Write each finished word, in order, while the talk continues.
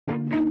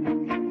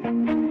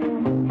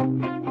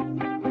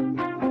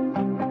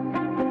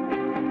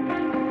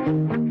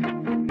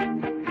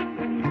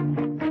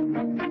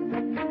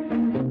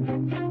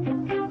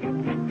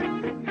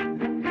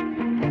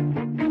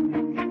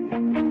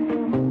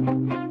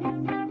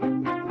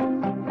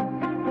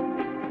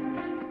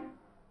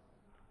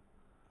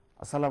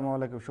আসসালামু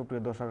আলাইকুম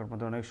সুপ্রিয় দর্শক,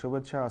 আপনাদের অনেক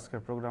শুভেচ্ছা।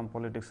 আজকের প্রোগ্রাম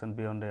পলিটিক্স অ্যান্ড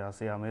বিয়ন্ডে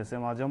আছি আমি এস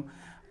এম আজম।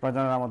 আপনারা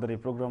জানেন আমাদের এই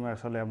প্রোগ্রামে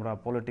আসলে আমরা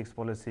পলিটিক্স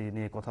পলিসি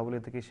নিয়ে কথা বলে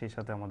থাকি, সেই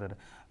সাথে আমাদের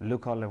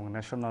লোকাল এবং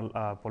ন্যাশনাল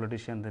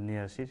পলিটিশিয়ানদের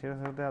নিয়ে আসি, সেই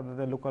সাথে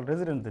আমাদের লোকাল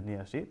রেজিডেন্টদের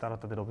নিয়ে আসি, তারা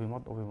তাদের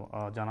অভিমত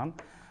জানান।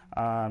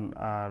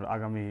 আর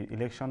আগামী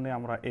ইলেকশনে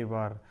আমরা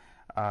এবার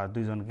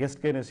দুইজন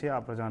গেস্টকে এনেছি।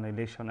 আপনারা জানেন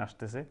ইলেকশন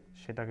আসতেছে,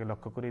 সেটাকে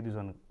লক্ষ্য করেই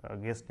দুজন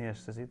গেস্ট নিয়ে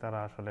আসতেছি। তারা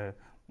আসলে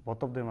both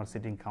of them are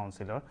sitting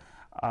councillor.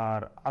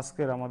 আর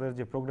আজকের আমাদের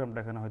যে প্রোগ্রামটা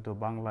এখানে হয়তো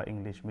বাংলা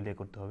ইংলিশ মিলিয়ে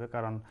করতে হবে,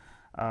 কারণ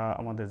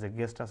আমাদের যে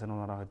গেস্ট আছেন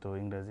ওনারা হয়তো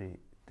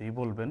ইংরেজিতেই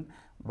বলবেন,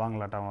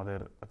 বাংলাটা আমাদের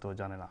তো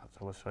জানে না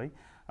অবশ্যই।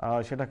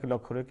 সেটাকে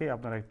লক্ষ্য রেখে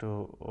আপনারা একটু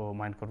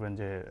মাইন্ড করবেন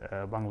যে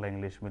বাংলা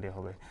ইংলিশ মিলিয়ে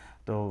হবে।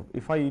 তো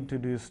if I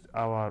introduce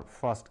our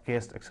first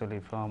guest actually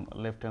from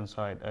left hand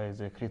side is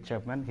Chris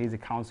Chapman. He is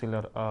a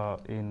councillor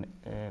in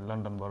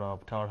London Borough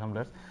of Tower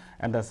Hamlets,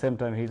 and at the same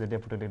time he is a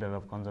deputy leader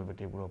of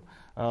Conservative group.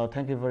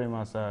 Thank you very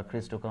much,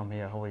 Chris, to come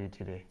here. How are you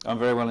today? I'm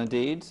very well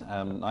indeed.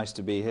 Nice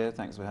to be here.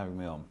 Thanks for having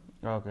me on.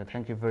 Okay,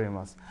 thank you very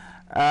much.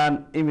 And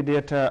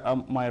immediate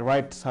my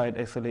right side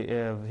actually,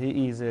 he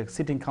is a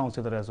sitting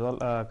councillor as well,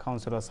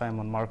 Councillor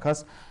Simon Marcus.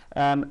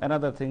 And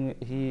another thing,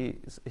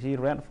 he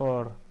ran for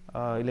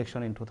election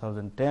in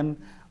 2010,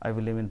 I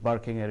believe in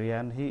Barking area,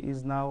 and he is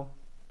now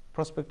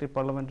prospective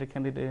parliamentary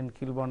candidate in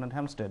Kilburn and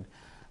Hampstead.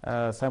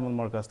 Simon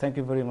Marcus, thank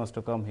you very much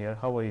to come here.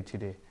 How are you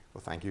today?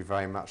 Well, thank you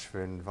very much for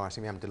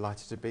inviting me. I'm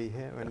delighted to be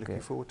here and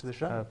looking forward to the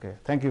show. Okay,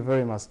 thank you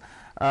very much.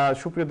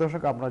 সুপ্রিয়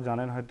দর্শক, আপনারা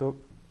জানেন হয়তো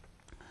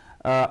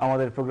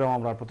আমাদের programme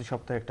আমরা প্রতি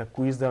সপ্তাহে একটা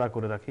কুইজ দ্বারা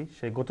করে রাখি।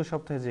 সেই গত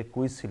সপ্তাহে যে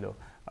কুইজ ছিল,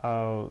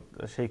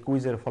 সেই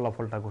কুইজের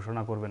ফলাফলটা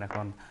ঘোষণা করবেন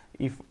এখন।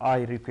 If I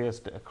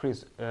request Chris,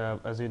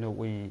 as you know,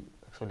 we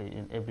actually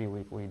in every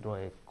week we do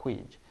a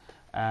quiz,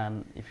 and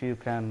if you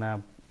can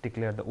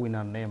declare the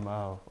winner name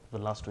of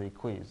the last week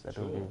quiz, that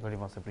will be very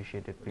much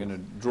appreciated. We're going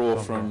to draw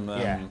from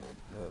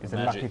it's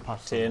a lucky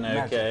person. tin.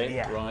 Okay,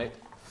 yeah. right.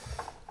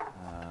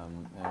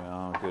 There we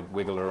are. Good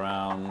wiggle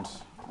around.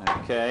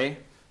 Okay.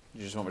 You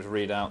just want me to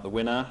read out the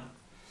winner.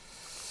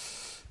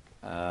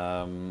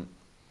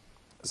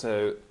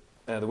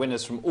 The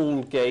winner's from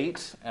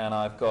Aldgate, and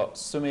I've got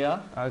Sumia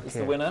is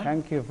the winner.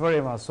 Thank you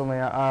very much,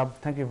 Sumaya.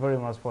 Thank you very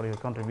much for your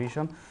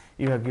contribution.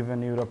 You have given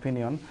your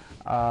opinion.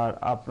 আর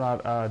আপনার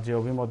যে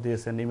অভিমত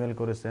দিয়েছেন, email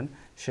করেছেন,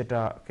 সেটা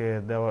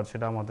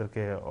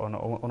আমাদেরকে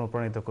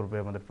অনুপ্রাণিত করবে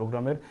আমাদের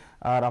প্রোগ্রামের,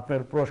 আর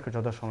আপনার পুরস্কার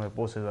যথাসময়ে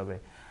পৌঁছে যাবে।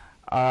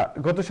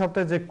 গত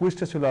সপ্তাহে যে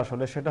কুইজটা ছিল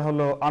আসলে সেটা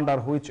হলো under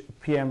which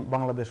PM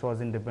Bangladesh was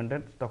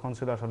independent. তখন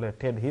ছিল আসলে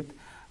টেড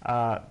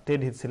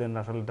হিথ ছিলেন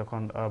আসলে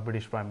তখন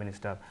British prime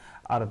minister.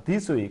 R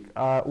this week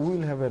we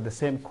will have the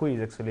same quiz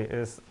actually.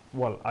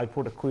 I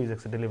put a quiz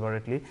actually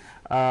deliberately.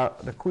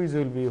 The quiz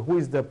will be, who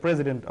is the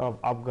president of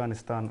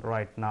Afghanistan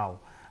right now?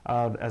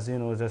 As you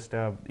know, just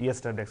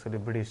yesterday actually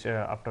British,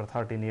 after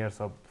 13 years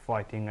of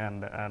fighting and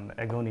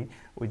agony,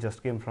 we just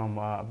came from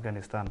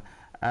Afghanistan,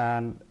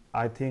 and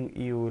I think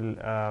you will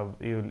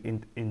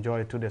enjoy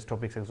today's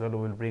topics as well. We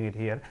will bring it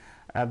here.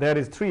 There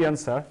is three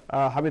answers: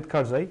 Hamid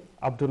Karzai,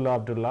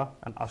 Abdullah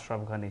and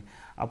Ashraf Ghani.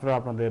 আপনারা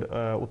আপনাদের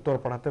উত্তর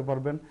পাঠাতে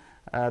পারবেন।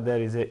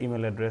 There is an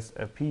email address,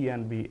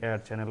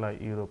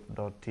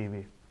 pnb@channeleurope.tv.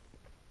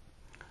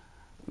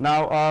 Now,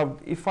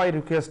 if I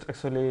request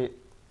actually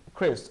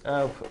Chris,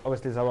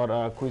 obviously our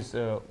quiz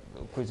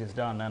is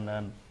done, and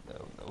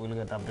we'll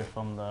get update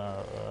from the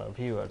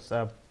viewers.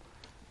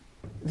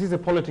 This is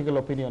a political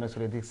opinion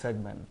actually, this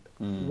segment.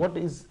 What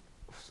is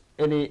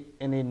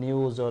any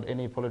news or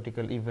any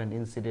political event,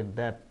 incident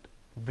that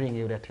bring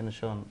your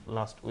attention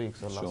last weeks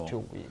or last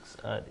 2 weeks?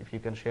 If you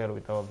can share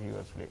with our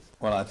viewers, please.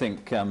 Well, I think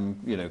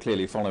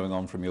clearly following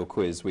on from your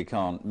quiz, we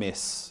can't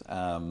miss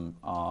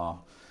our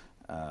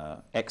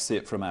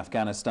exit from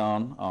Afghanistan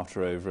after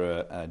over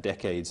a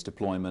decade's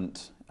deployment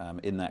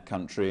in that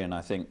country, and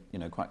I think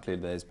quite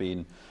clearly there's been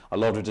a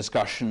lot of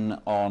discussion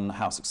on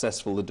how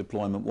successful the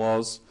deployment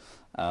was.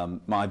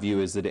 My view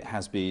is that it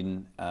has been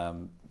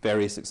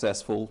very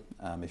successful.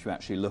 If you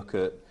actually look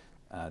at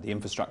the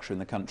infrastructure in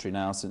the country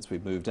now since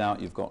we've moved out,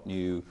 you've got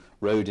new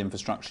road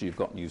infrastructure,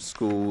 you've got new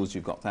schools,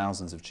 you've got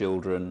thousands of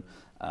children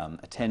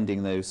attending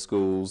those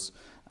schools.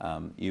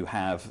 You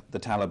have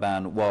the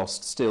Taliban, whilst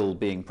still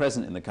being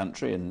present in the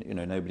country, and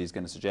nobody's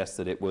going to suggest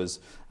that it was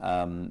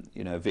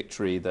a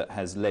victory that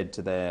has led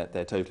to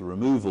their total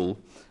removal.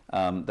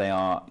 They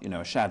are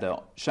a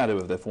shadow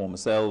of their former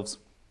selves.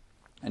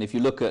 And if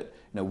you look at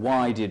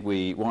why did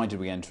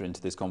we enter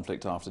into this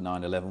conflict after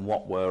 9/11?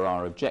 What were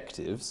our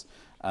objectives?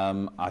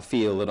 I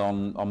feel that on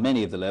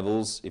many of the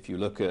levels, if you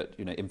look at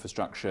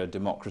infrastructure,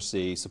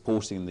 democracy,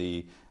 supporting the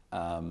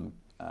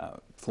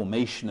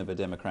formation of a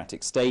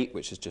democratic state,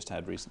 which has just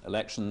had recent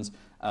elections,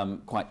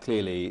 quite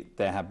clearly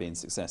there have been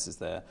successes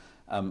there.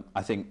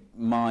 I think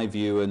my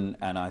view,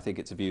 and I think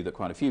it's a view that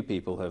quite a few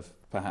people have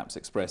perhaps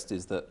expressed,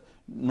 is that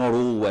not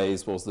always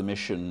was the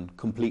mission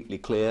completely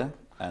clear,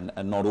 and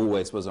not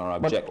always was our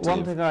objective. But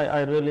one thing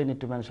I really need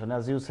to mention,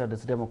 as you said,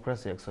 it's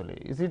democracy actually.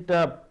 Is it a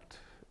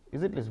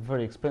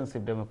very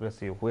expensive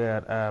democracy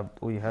where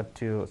we had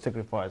to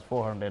sacrifice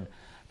 400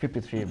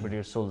 53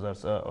 British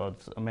soldiers,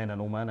 men and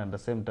women, and at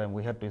the same time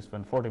we had to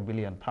spend 40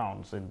 billion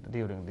pounds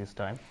during this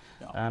time.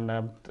 Yeah.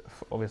 And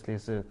obviously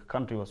the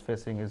country was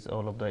facing is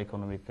all of the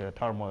economic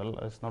turmoil.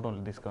 It's not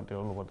only this country,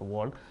 all over the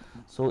world.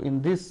 So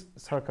in these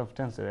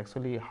circumstances,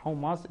 actually, how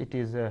much it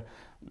is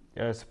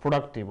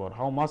productive or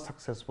how much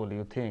successful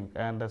you think?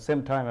 And at the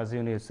same time, as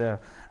you know,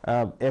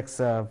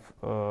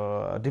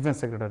 ex-defense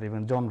secretary,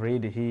 even John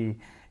Reid,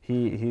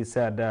 he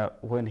said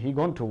when he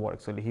gone to war,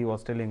 actually, he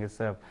was telling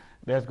himself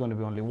there's going to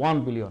be only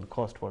 1 billion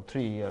cost for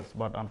 3 years,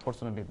 but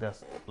unfortunately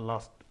that's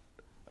last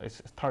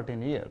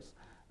 13 years.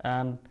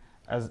 And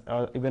as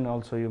even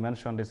also you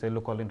mentioned, it's a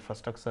local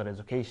infrastructure,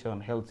 education,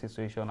 health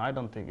situation. I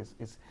don't think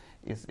it's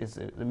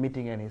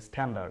meeting any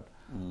standard.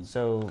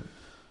 So,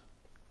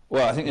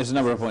 well, I think there's a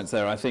number of points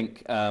there. I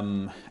think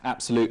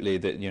absolutely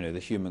that the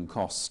human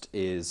cost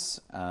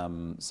is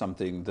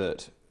something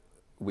that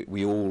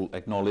we all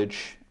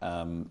acknowledge.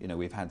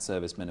 We've had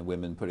servicemen and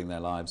women putting their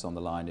lives on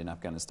the line in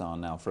Afghanistan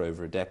now for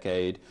over a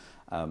decade.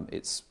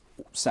 It's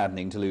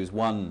saddening to lose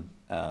one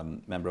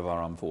member of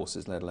our armed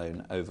forces, let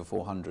alone over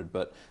 400,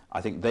 but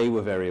I think they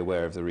were very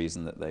aware of the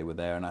reason that they were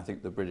there, and I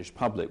think the British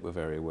public were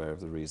very aware of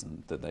the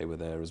reason that they were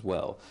there as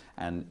well.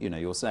 And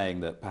you're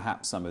saying that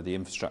perhaps some of the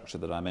infrastructure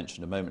that I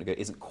mentioned a moment ago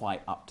isn't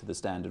quite up to the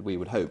standard we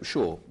would hope.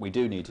 Sure, we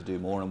do need to do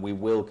more, and we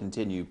will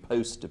continue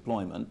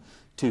post-deployment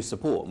to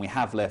support, and we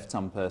have left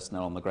some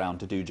personnel on the ground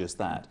to do just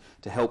that,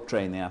 to help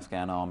train the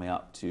Afghan army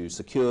up to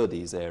secure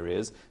these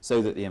areas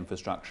so that the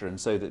infrastructure and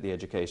so that the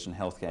education,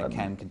 healthcare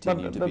can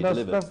continue to be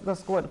delivered.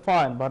 That's quite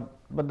fine, but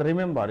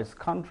remember, this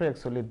country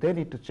actually, they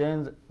need to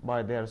change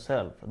by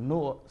themselves.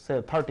 No,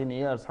 say 13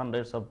 years,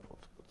 hundreds of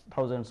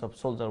thousands of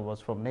soldiers was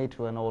from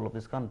NATO and all of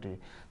this country.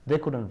 They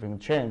couldn't bring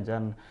change,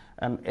 and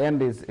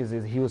end is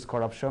huge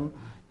corruption.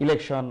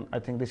 Election, I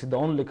think this is the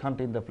only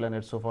country in the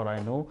planet so far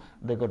I know,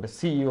 they got the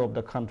CEO of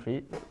the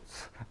country.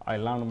 I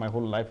learned my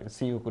whole life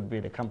CEO could be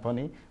the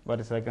company, but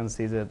as I can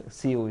see that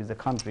CEO is the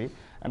country,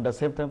 and at the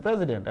same time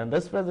president, and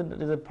this president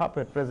is a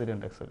puppet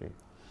president actually.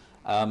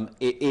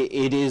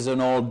 It is an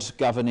odd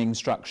governing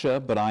structure,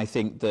 but I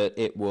think that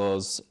it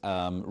was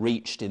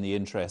reached in the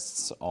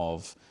interests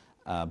of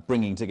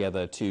bringing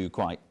together two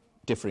quite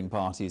differing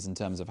parties in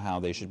terms of how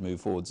they should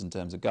move forwards in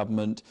terms of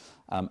government,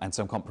 and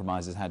some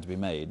compromises had to be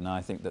made. And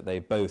I think that they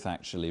both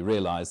actually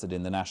realised that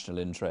in the national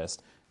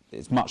interest,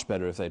 it's much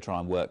better if they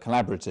try and work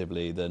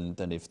collaboratively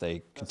than if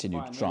they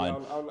continue to try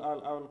and...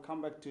 I'll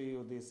come back to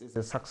you. This is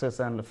the success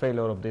and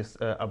failure of this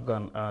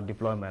Afghan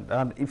deployment.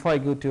 And if I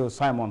go to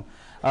Simon,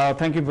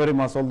 thank you very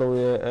much all the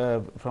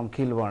way from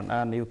Kilburn,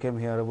 and you came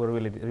here, we're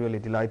really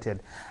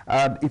delighted.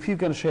 If you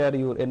can share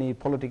any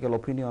political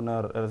opinion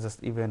or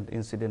just event,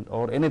 incident,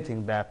 or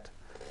anything that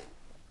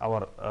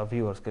our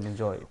viewers can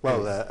enjoy.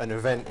 Well, an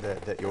event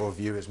that your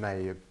viewers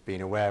may have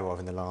been aware of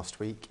in the last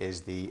week is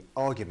the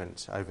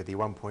argument over the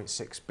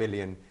 1.6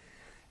 billion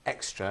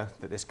extra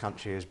that this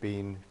country has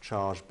been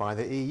charged by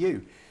the EU.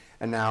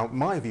 And now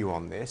my view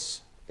on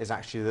this is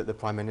actually that the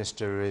Prime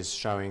Minister is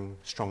showing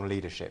strong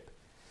leadership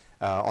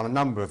on a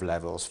number of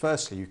levels.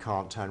 Firstly, you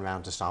can't turn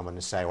around to someone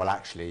and say, well,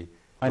 actually,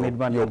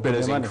 your bill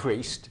has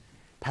increased,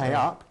 pay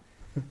up.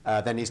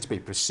 There needs to be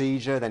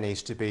procedure, there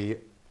needs to be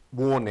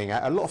warning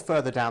a lot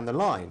further down the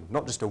line,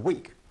 not just a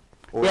week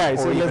or,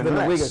 it's or less even than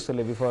less. a week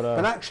actually before.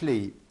 But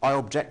actually, I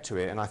object to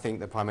it, and I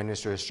think the Prime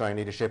Minister is showing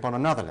leadership on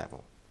another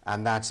level,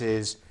 and that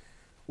is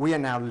we are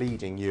now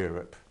leading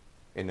Europe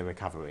in the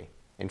recovery.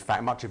 In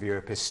fact, much of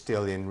Europe is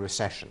still in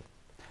recession.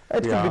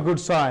 It could be a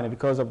good sign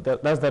because of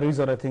that. That's the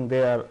reason I think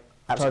they are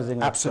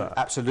charging extra.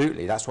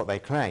 Absolutely, that's what they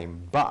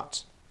claim.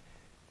 But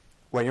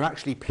when you're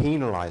actually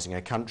penalising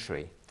a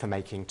country for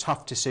making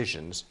tough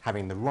decisions,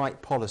 having the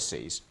right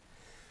policies.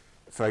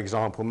 For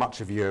example, much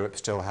of Europe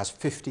still has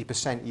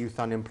 50% youth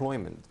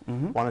unemployment.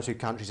 One or two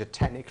countries are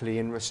technically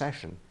in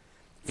recession.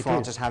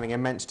 France is having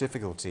immense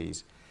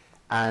difficulties.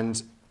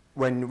 And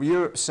when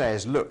Europe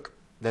says, look,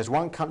 there's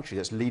one country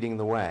that's leading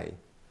the way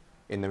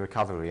in the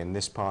recovery in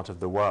this part of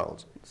the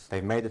world,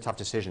 they've made the tough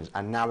decisions,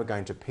 and now we're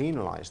going to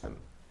penalise them.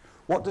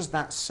 What does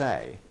that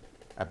say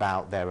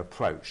about their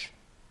approach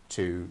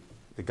to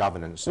the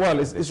governance? Well,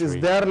 it is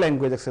their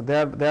language.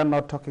 They are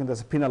not talking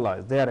as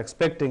penalized. They are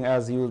expecting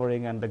as you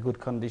and the good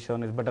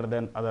condition is better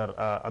than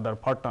other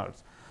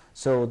partners.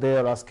 So they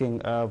are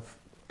asking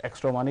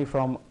extra money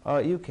from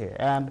UK.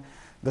 And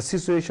the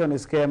situation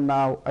is came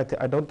now.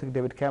 I don't think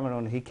David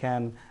Cameron he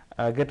can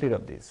get rid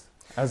of this.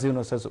 As you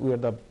know, says we are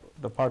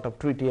the part of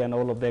treaty and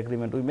all of the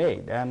agreement we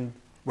made. And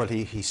well,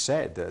 he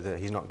said that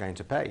he's not going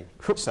to pay.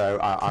 So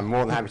I'm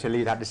more than happy to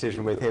leave that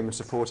decision with him and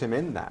support him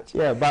in that.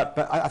 Yeah, but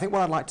I think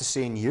what I'd like to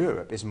see in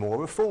Europe is more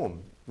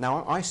reform.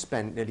 Now, I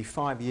spent nearly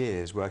 5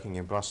 years working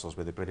in Brussels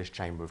with the British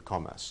Chamber of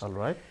Commerce. All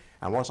right.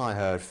 And what I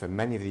heard from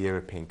many of the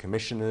European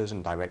commissioners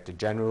and director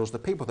generals, the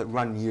people that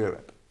run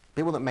Europe,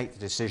 people that make the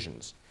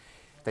decisions,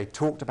 they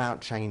talked about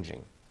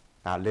changing,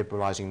 about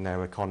liberalising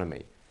their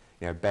economy,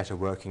 better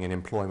working and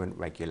employment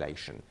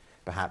regulation,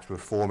 perhaps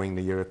reforming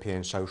the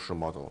European social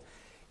model.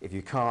 If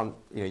you can't,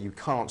 you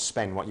can't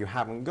spend what you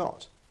haven't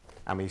got.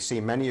 And we see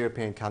many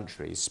European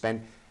countries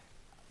spend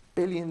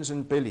billions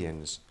and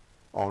billions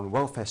on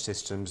welfare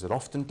systems that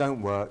often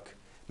don't work,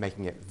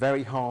 making it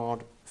very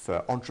hard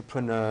for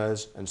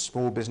entrepreneurs and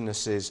small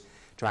businesses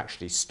to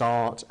actually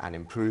start and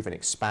improve and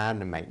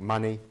expand and make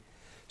money.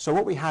 So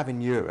what we have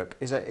in Europe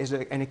is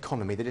an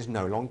economy that is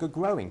no longer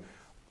growing.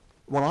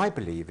 What I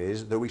believe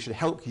is that we should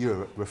help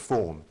Europe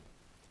reform.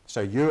 So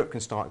Europe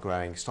can start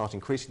growing, start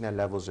increasing their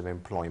levels of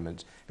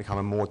employment, become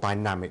a more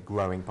dynamic,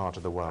 growing part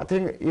of the world. I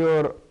think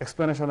your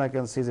explanation I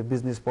can see is a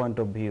business point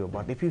of view,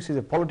 but if you see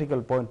the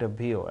political point of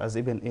view, as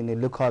even in a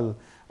local,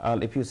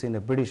 if you see in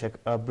a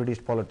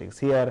British politics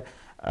here,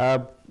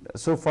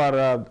 so far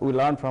we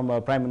learned from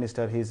Prime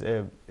Minister his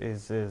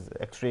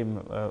extreme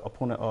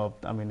opponent of,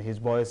 I mean, his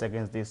voice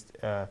against this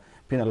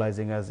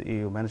penalizing, as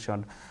you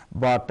mentioned,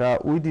 but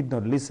we did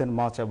not listen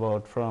much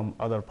about from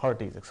other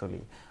parties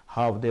actually,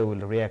 how they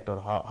will react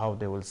or how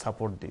they will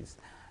support this.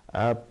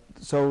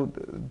 So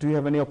do you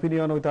have any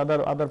opinion with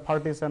other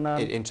parties? And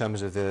in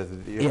terms of the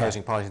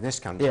opposing parties in this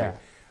country? Yeah.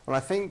 Well, I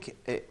think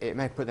it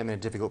may put them in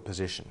a difficult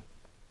position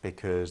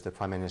because the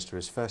Prime Minister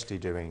is firstly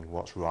doing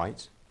what's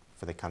right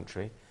for the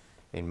country.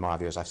 In my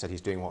view, as I've said,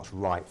 he's doing what's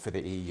right for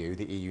the EU.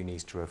 The EU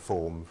needs to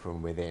reform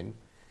from within.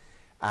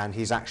 And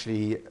he's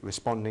actually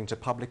responding to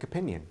public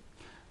opinion.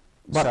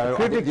 But so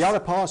I think the other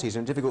parties are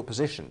in a difficult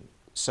position.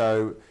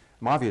 So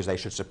my view is they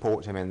should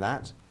support him in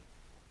that.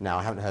 Now,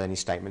 I haven't heard any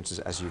statements,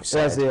 as you've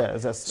said.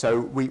 Yes, so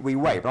we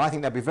wait. But I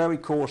think they'll be very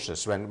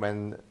cautious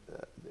when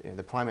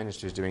the Prime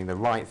Minister is doing the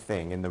right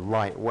thing in the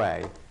right way.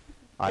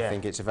 I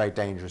think it's a very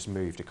dangerous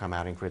move to come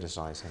out and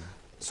criticise him.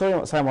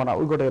 So, Simon,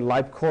 we got a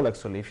live call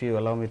actually, if you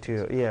allow me to.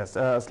 Yes.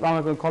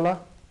 Assalamu alaikum, caller.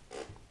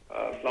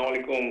 Assalamu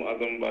alaikum,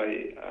 Azam bhai.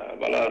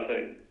 Bala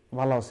aছেন?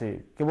 ভালো আছি।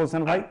 কে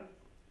বলছেন ভাই?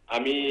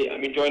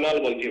 আমি জয়নাল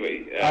বলছি ভাই।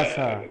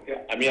 আচ্ছা।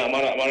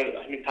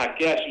 আমি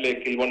থাকি আসলে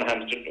কিলবন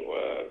হ্যামস্টেড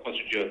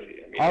কনস্টিটিউয়েন্সি।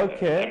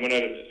 ওকে। আমার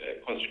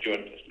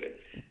কনস্টিটিউয়েন্ট আসলে।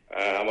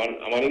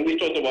 আমার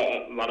ইংলিশটা তো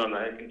জানা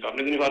নাই, কিন্তু আপনি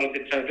যদি পারেন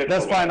ট্রান্সলেট করবেন।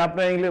 দ্যাটস ফাইন,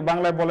 আপনি ইংলিশ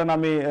বাংলায় বলেন,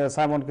 আমি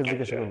সাইমনকে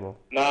জিজ্ঞাসা করব।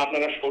 না,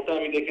 আপনারা শোটা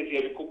আমি দেখেছি,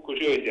 আমি খুব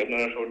খুশি হয়েছি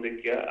আপনারা শো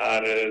দেখিয়া।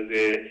 আর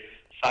যে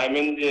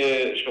সাইমন যে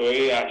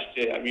শোয়ে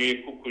আসছে, আমি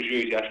খুব খুশি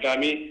হয়েছি। আসলে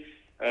আমি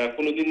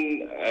কোনোদিন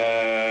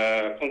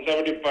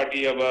কনজারভেটিভ পার্টি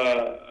বা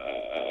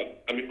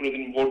আমি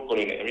কোনোদিন ভোট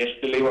করি নাই, আমি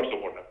আসলে লেবার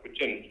সাপোর্টার,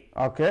 বুঝছেন?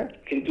 ওকে।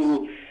 কিন্তু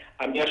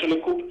আমি আসলে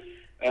খুব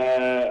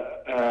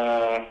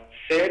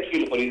স্যাড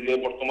ফিল করি যে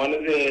বর্তমানে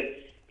যে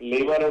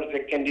লেবারের যে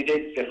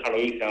ক্যান্ডিডেট যে খাড়া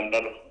হয়েছে আমরা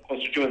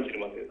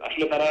কনস্টিটিউয়েন্সির মধ্যে,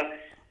 আসলে তারা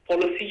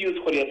পলিসি ইউজ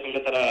করি, আসলে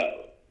তারা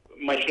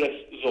মাইশরে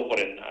জো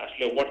করেন না।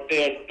 আসলে হোয়াট দে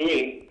আর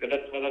ডুইং,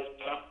 তারা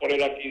করে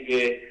রাখি যে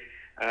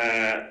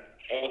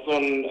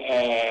এখন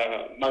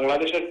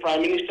বাংলাদেশের প্রাইম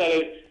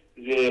মিনিস্টারের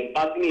যে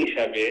পাত্নী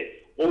হিসাবে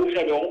ও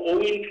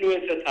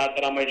ইনফ্লুয়েন্সে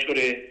তারা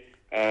মাইশরে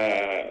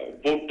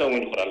ভোটটা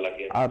উইন করার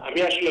লাগে। আমি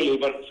আসলে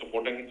লেবার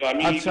সাপোর্টার, কিন্তু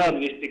আমি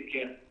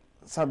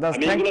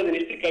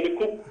জিনিস থেকে আমি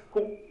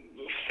খুব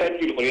স্যাড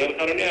ফিল করি। এর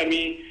কারণে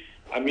আমি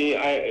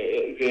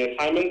যে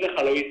সাইমন যে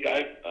খালো হয়েছে,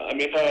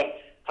 আমি এটা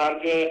তার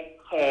যে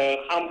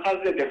খামখাজ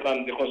যে দেখলাম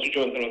যে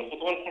কনস্টিটিউয়েন্সির মধ্যে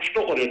কতক্ষণ কষ্ট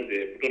করে যে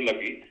ভোটের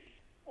লাগি,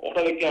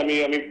 ওটা দেখে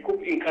আমি খুব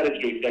ইনকারেজ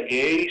হই।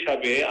 এই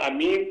হিসাবে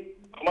আমি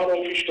আমার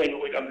অফিসটা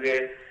হইতাম যে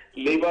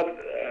লেবার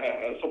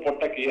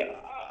সাপোর্টটাকে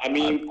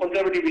আমি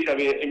কনজারভেটিভ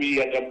হিসাবে আমি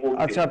এটা ভোট।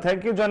 আচ্ছা,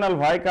 থ্যাংক ইউ জয়নাল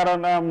ভাই, কারণ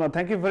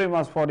thank you very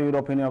much for your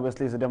opinion.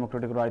 Obviously it's a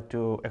democratic right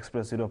to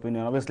express your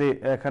opinion. Obviously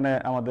এখানে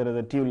আমাদের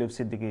tulip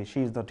Siddiqui, she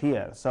is not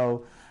here, so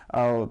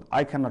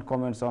I cannot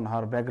comment on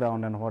her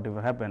background and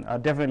whatever happened.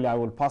 Definitely I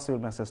will pass your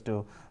message to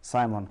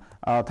Simon.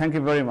 Thank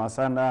you very much,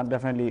 and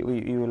definitely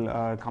you will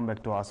come back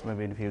to us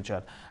maybe in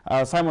future.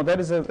 Simon, that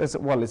is it's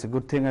a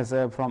good thing as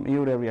from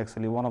your area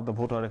actually, one of the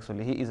voter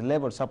actually, he is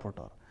Labour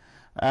supporter.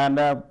 And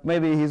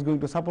maybe he's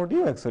going to support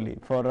you actually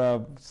for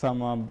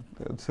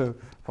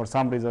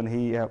some reason.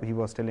 He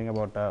was telling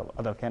about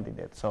other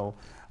candidates. So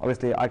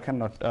obviously I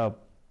cannot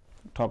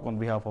talk on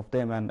behalf of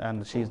them, and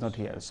she's not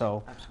here. So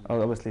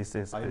obviously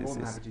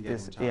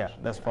yeah,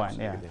 that's fine.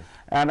 Yeah,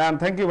 and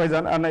thank you,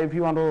 Vaizan. And if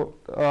you want to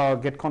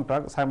get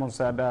contact, Simon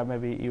said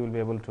maybe you will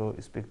be able to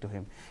speak to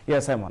him.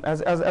 Yes, Simon.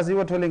 As you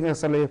were telling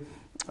actually.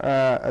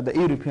 The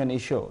European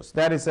issues,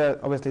 that is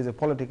obviously is a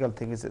political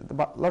thing,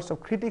 but lots of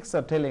critics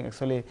are telling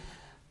actually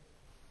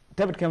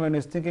David Cameron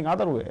is thinking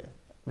other way,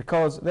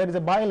 because there is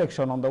a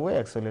by-election on the way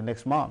actually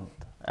next month,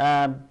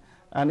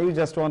 and you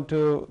just want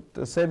to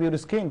save your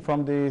skin from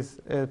this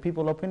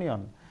people opinion,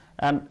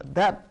 and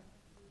that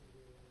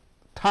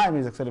time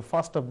is actually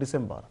 1st of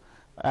December,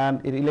 and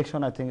the election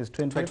I think is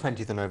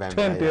 20th of November.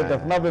 20th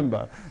of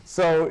November.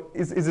 So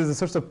it is a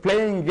sort of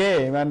playing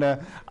game, and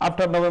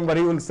after November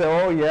he will say,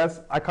 oh yes,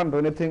 I can't do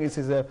anything, it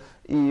is a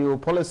EU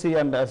policy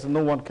and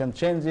no one can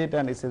change it,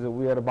 and it says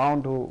we are bound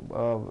to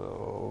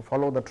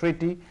follow the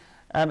treaty,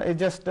 and it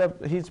just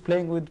he's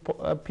playing with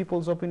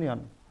people's opinion.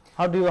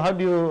 How do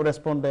you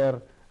respond there?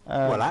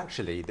 Well,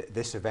 actually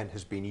this event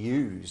has been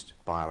used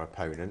by our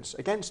opponents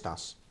against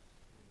us.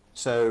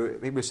 So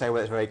people say,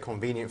 well, it's very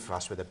convenient for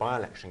us with the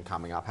by-election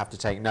coming up. Have to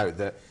take note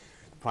that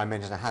the Prime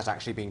Minister has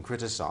actually been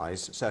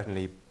criticised,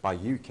 certainly by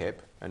UKIP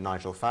and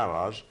Nigel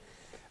Farage,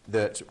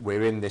 that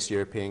we're in this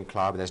European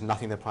club, there's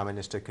nothing the Prime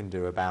Minister can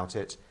do about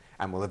it,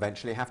 and we'll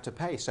eventually have to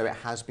pay. So it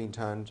has been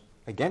turned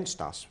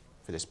against us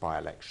for this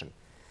by-election.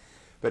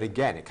 But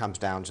again, it comes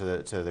down to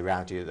the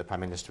reality that the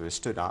Prime Minister has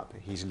stood up,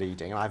 he's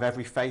leading, and I have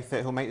every faith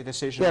that he'll make the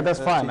decision. Yeah, that's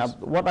fine.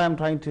 What I'm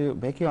trying to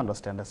make you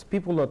understand is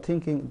people are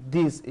thinking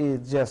this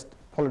is just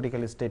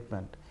political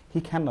statement. He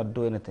cannot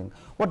do anything.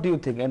 What do you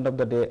think, end of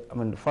the day, I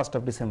mean, 1st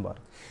of December?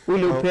 Will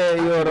you pay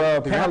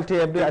your penalty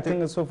every, I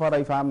think so far,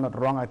 if I'm not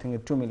wrong, I think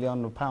it's £2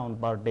 million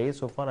per day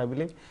so far, I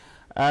believe.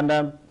 And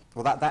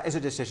well, that is a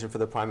decision for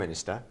the Prime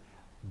Minister,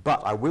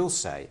 but I will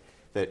say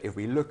that if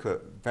we look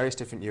at various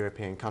different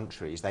European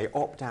countries, they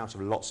opt out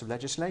of lots of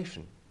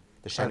legislation.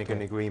 The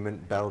Schengen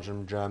Agreement,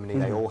 Belgium, Germany,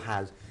 they all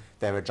had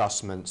their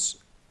adjustments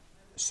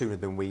sooner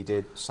than we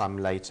did, some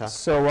later.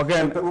 So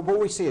again, but what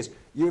we see is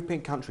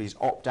European countries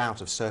opt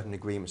out of certain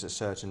agreements at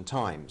certain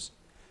times.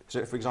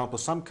 So, for example,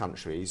 some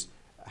countries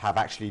have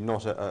actually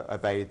not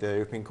obeyed the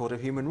European Court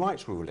of Human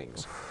Rights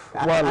rulings.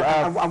 Well,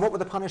 and what were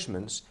the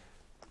punishments?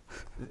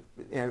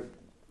 You know,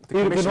 the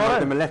Commission wrote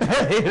them a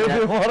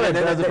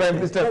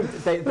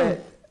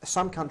letter.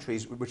 Some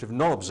countries which have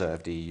not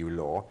observed EU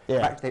law, in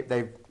fact,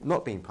 they've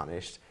not been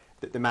punished.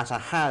 The matter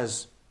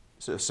has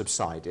sort of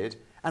subsided,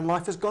 and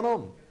life has gone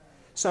on.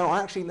 So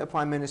I actually think the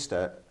Prime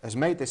Minister has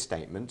made this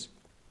statement.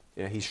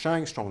 You know, he's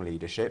showing strong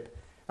leadership,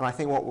 and I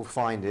think what we'll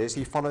find is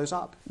he follows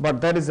up. But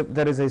there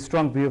is a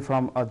strong view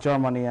from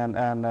Germany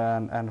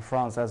and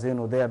France, as you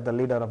know, they are the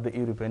leader of the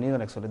European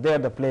Union. Actually, they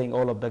are playing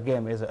all of the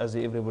game, as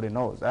everybody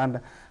knows.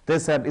 And they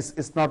said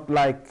it's not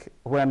like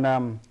when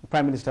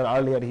Prime Minister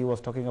earlier he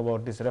was talking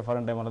about this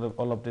referendum and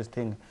all of this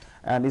thing,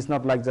 and it's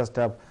not like just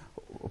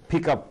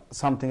pick up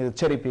something,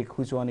 cherry pick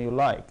which one you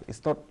like.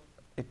 It's not.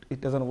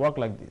 It doesn't work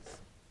like this.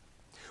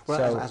 Well,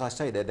 so as I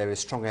say, there is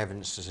strong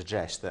evidence to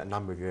suggest that a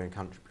number of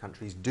European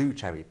countries do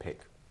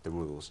cherry-pick the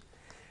rules.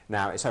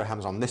 Now, it so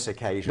happens on this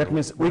occasion... That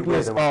means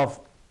weakness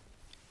of...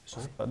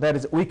 Sorry? There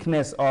is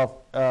weakness of,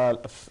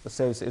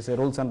 say,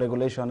 rules and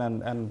regulation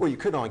and... Well, you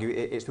could argue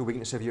it's the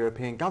weakness of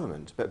European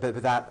government, but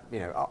that, you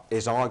know,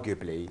 is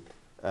arguably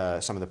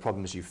some of the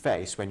problems you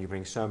face when you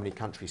bring so many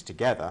countries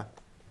together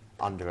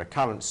under a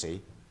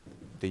currency,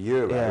 the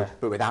euro,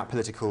 but without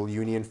political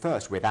union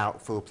first,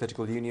 without full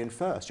political union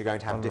first. You're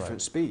going to have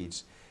different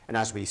speeds. And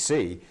as we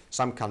see,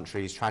 some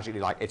countries, tragically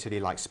like Italy,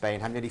 like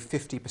Spain, have nearly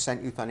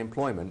 50% youth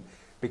unemployment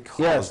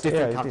because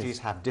different countries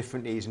have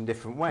different needs in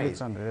different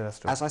ways.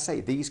 As I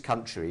say, these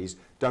countries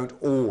don't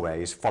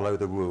always follow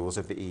the rules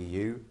of the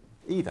EU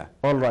either.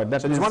 All right.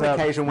 That so there's one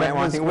occasion where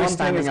I think we're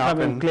standing up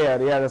and... clear.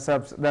 Yeah,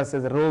 that's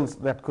the rules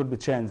that could be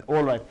changed.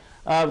 All right.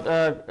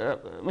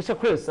 Mr.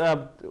 Chris,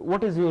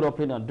 what is your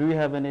opinion? Do you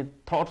have any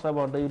thoughts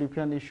about the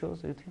European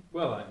issues, you think?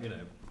 Well, you know,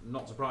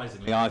 not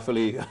surprisingly, I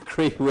fully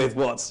agree with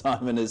what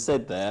Simon has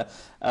said there.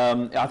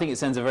 I think it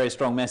sends a very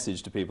strong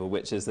message to people,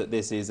 which is that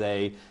this is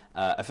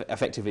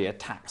effectively a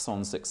tax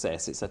on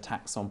success. It's a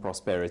tax on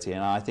prosperity,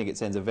 and I think it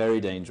sends a very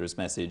dangerous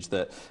message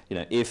that, you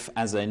know, if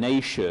as a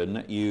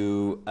nation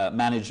you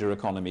manage your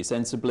economy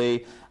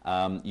sensibly,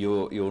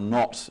 you're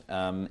not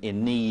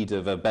in need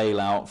of a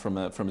bailout from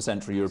a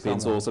Central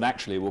European source, and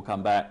actually will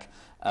come back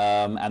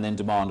and then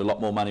demand a lot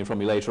more money from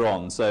you later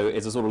on. So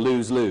it's a sort of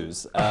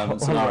lose-lose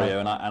scenario,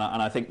 and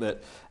I think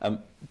that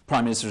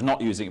Prime Minister is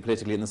not using it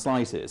politically in the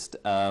slightest.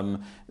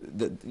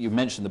 You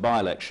mentioned the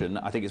by-election.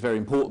 I think it's very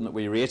important that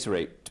we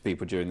reiterate to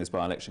people during this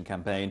by-election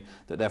campaign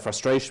that their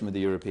frustration with the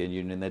European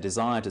Union, their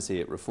desire to see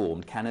it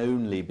reformed, can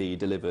only be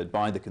delivered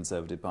by the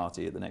Conservative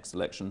Party at the next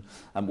election.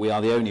 We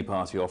are the only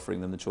party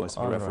offering them the choice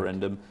of a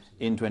referendum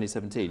in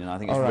 2017, and I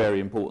think it's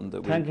very important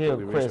that Thank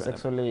you, Chris.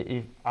 Actually,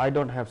 if I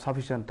don't have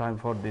sufficient time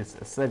for this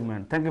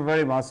segment. Thank you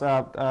very much,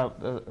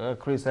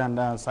 Chris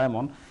and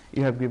Simon.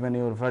 You have given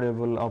your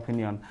valuable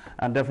opinion,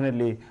 and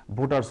definitely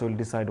voters will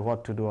decide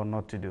what to do or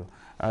not to do.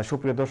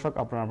 সুপ্রিয় দর্শক,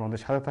 আপনারা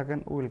আমাদের সাথে থাকেন.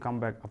 We will come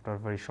back after a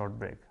very short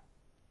break.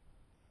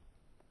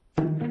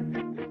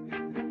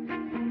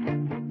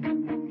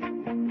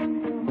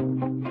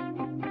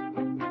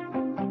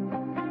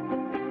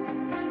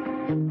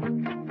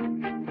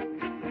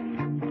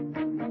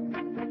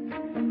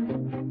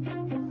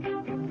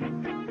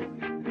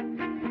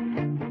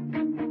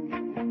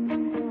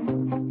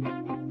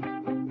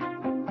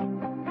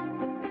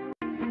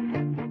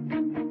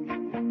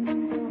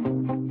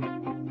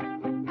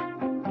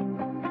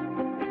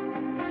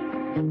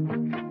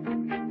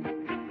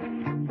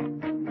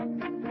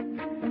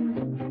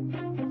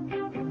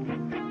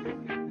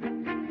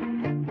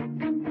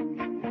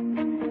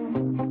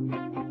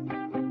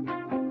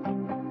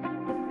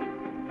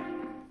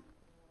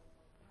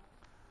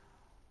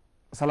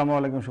 আসসালামু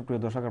আলাইকুম সুপ্রিয়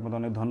দর্শক, আপনাদের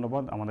অনেক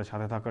ধন্যবাদ আমাদের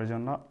সাথে থাকার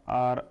জন্য।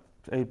 আর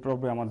এই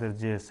প্রোগ্রামে আমাদের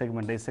যে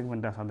সেগমেন্ট, এই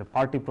সেগমেন্টে আসলে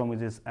party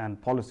promises and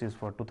policies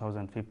for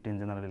 2015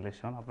 general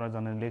election. আপনারা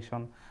জানেন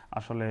ইলেকশন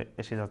আসলে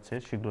এসে যাচ্ছে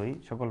শীঘ্রই,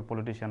 সকল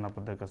পলিটিশিয়ান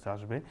আপনাদের কাছে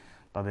আসবে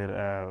তাদের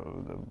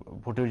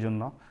ভোটের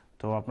জন্য।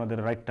 তো আপনাদের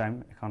রাইট টাইম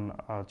এখন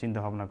চিন্তা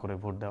ভাবনা করে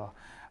ভোট দেওয়া।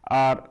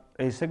 আর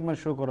এই সেগমেন্ট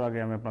শুরু করার আগে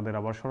আমি আপনাদের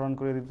আবার স্মরণ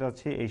করে দিতে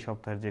চাচ্ছি এই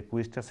সপ্তাহের যে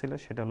কুইজটা ছিল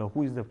সেটা হলো who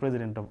is the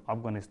president of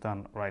Afghanistan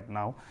right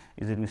now,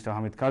 is it mister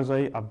Hamid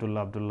Karzai,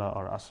 Abdullah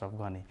or Ashraf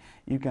Ghani?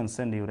 You can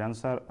send your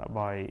answer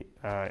by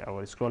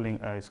our scroll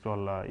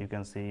you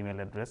can see email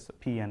address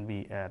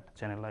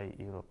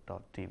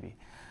pnb@channelieurope.tv.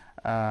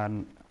 And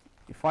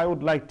if I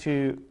would like to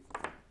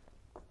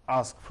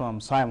ask from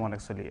Simon,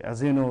 actually, as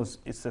you know,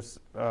 it's a,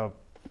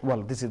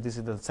 well, this is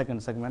the second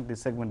segment.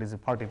 This segment is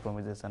the party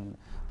promises and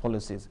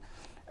policies.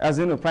 As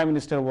you know, Prime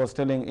Minister was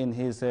telling in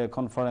his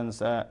conference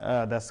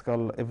that's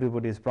called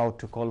 "Everybody is proud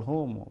to call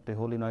home the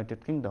whole United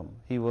Kingdom."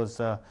 He was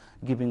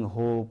giving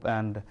hope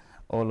and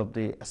all of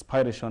the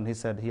aspiration. He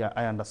said,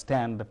 I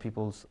understand the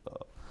people's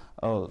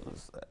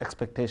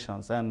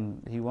expectations, and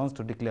he wants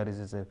to declare it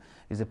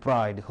is a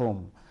pride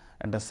home.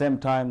 At the same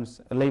time,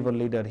 a Labour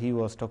leader, he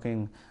was talking,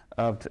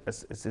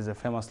 this is a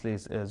famously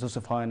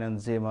Josephine and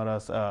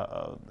Zemara's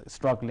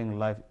struggling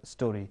life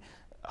story,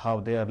 how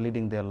they are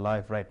leading their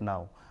life right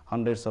now.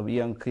 Hundreds of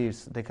young kids,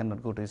 they cannot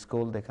go to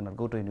school, they cannot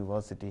go to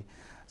university.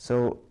 So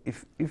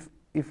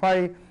if I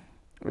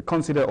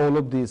consider all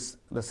of this,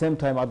 the same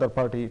time other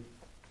party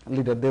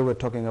leader, they were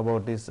talking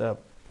about this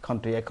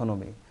country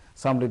economy.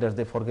 Some leaders,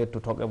 they forget to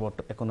talk about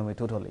economy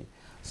totally.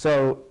 So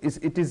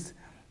it is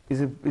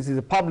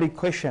a public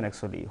question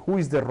actually. Who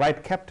is the right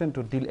captain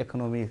to deal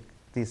economy?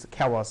 This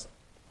chaos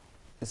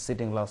is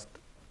sitting last.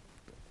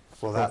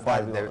 Well,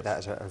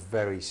 that's a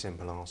very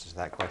simple answer to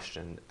that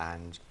question,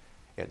 and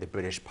the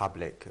British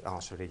public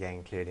answer it again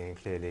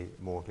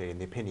more clearly in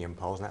the opinion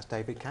polls, and that's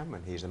David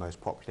Cameron. He's the most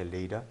popular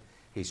leader.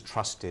 He's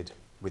trusted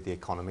with the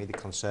economy. The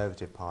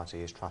Conservative Party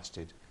is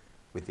trusted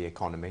with the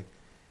economy.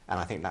 And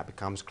I think that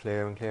becomes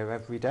clearer and clearer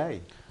every day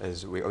as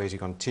we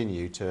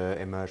continue to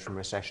emerge from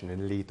recession and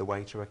lead the way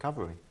to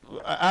recovery.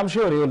 I'm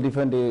sure you will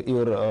defend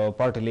your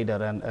party leader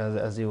and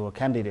as your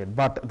candidate,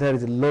 but there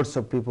is lots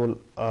of people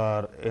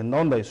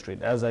on the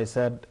street. As I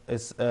said,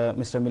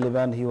 Mr.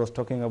 Miliband, he was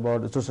talking about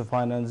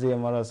Josephine and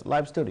Ziamara's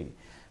life story.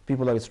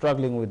 People are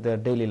struggling with their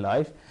daily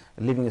life.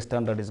 Living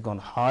standard is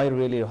gone high,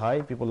 really high.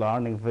 People are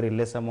earning very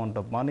less amount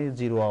of money,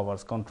 0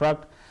 hours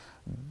contract.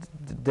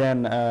 Then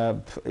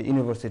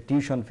university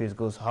tuition fees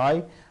goes high.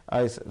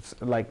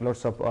 Like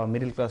lots of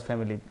middle class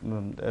family,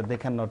 they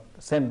cannot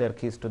send their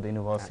kids to the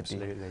university.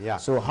 Absolutely, yeah.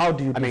 So how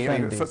do you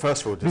defend this?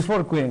 First of all,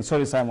 before quitting,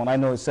 sorry Simon, I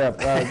know it's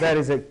there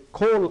is a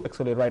call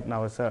actually right now.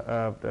 It's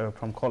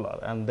from caller,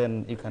 and then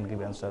you can give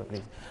answer,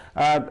 please.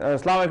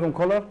 Assalamu alaikum,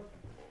 caller.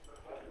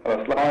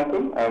 Assalamu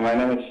alaikum. My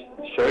name is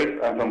Sharif.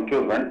 I'm from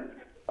Kilburn.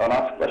 I want to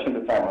ask a question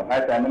to Simon. Hi,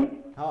 Simon.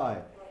 Hi.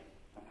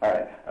 Hi.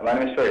 My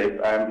name is Sharif.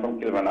 I'm from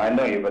Kilburn. I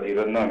know you, but you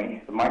don't know me.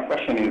 So my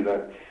question is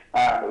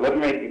let me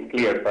make it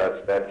clear first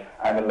that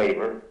I'm a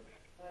Labour.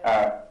 I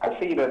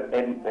see that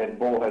Ed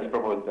Ball has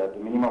proposed that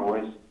the minimum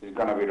wage is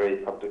going to be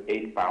raised up to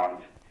 £8.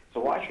 So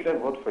why should I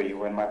vote for you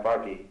when my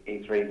party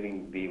is raising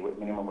the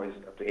minimum wage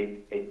up to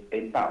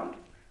 £8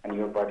 and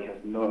your party has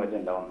no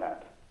agenda on that?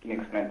 Can you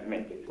explain to me,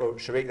 please? Well,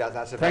 Sharik,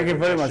 that's a Thank you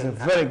very much.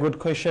 question. A very good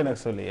question,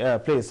 actually.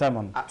 Please,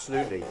 Simon.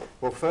 Absolutely.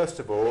 Well, first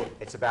of all,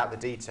 it's about the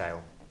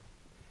detail.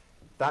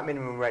 That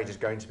minimum wage is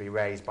going to be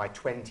raised by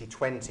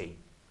 2020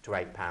 to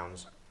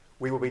 £8.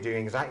 We will be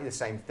doing exactly the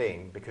same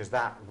thing because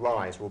that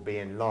rise will be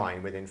in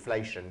line with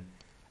inflation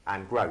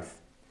and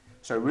growth.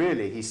 So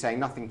really, he's saying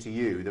nothing to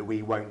you that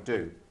we won't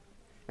do.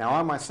 Now,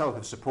 I myself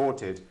have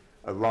supported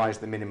a rise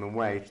of the minimum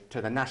wage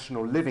to the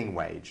national living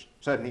wage,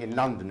 certainly in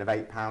London, of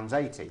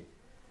 £8.80.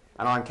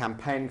 And I'm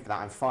campaigning for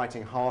that. I'm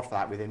fighting hard for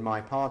that within my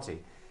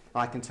party.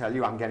 And I can tell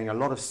you I'm getting a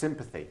lot of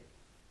sympathy.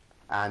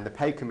 And the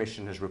Pay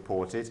Commission has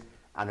reported,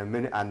 and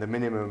the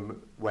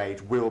minimum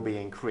wage will be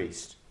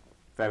increased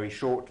very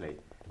shortly.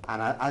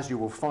 And as you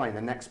will find,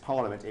 the next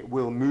Parliament, it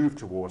will move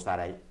towards that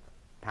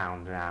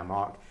 £8 an hour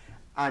mark.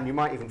 And you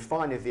might even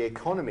find if the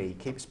economy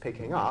keeps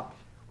picking up,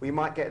 we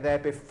might get there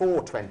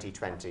before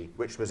 2020,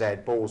 which was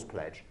Ed Ball's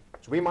pledge.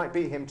 So we might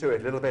beat him to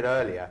it a little bit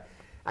earlier.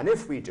 And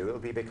if we do, it will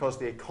be because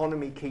the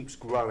economy keeps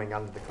growing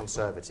under the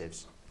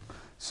Conservatives.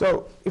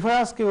 So if I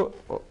ask you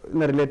in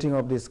the relating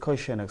of this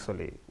question,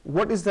 actually,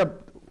 what is the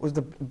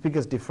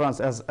biggest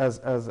difference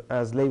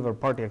as Labour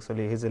Party?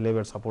 Actually, he's a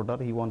Labour supporter.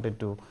 He wanted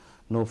to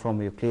know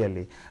from you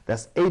clearly.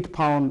 That's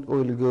 £8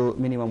 will go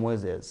minimum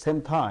wages.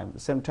 Same time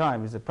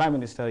is the Prime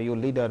Minister, your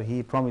leader,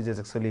 he promises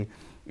actually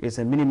is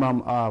a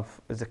minimum of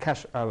is a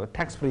cash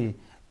tax-free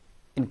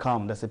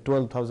income. That's a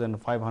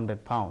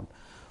 £12,500.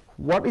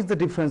 What is the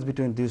difference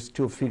between these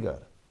two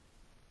figures?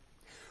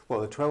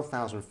 Well, the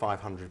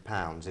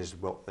 £12,500 is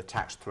what the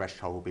tax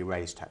threshold will be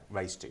raised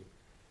to.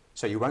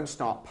 So you won't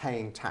start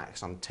paying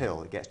tax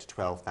until it gets to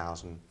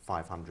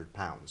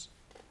 £12,500.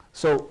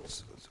 So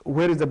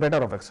where is the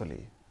better off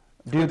actually?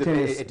 Do you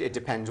think it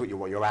depends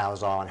what your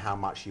hours are and how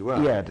much you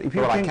earn. Yeah, if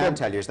you what I think can that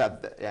tell you is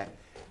that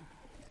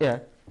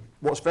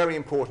what's very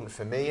important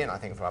for me, and I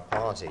think for our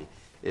party,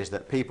 is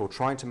that people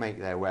trying to make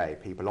their way,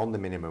 people on the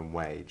minimum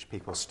wage,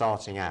 people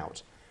starting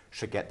out,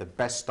 should get the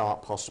best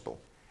start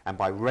possible. And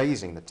by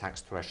raising the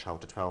tax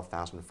threshold to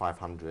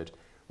 12,500,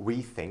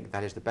 we think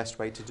that is the best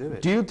way to do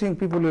it. Do you think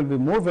people will be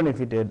more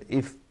benefited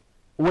if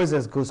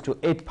wages goes to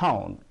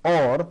 £8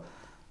 or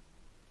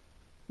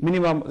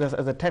minimum as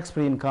a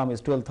tax-free income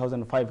is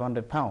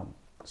 £12,500?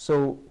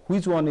 So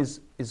which one is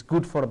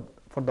good for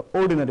the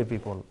ordinary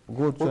people?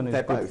 Which Well, one is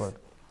they're good both.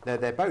 for?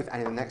 They're both,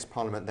 and in the next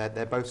Parliament,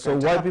 they're both. So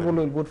going to why happen. people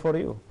will vote for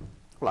you?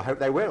 Well, I hope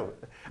they will.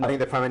 I think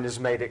the Prime Minister's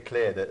made it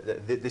clear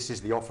that this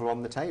is the offer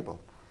on the table.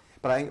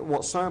 But I think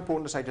what's so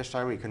important to say to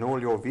Shariq and all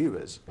your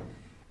viewers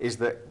is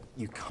that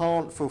you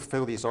can't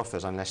fulfil these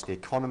offers unless the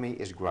economy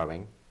is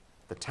growing,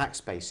 the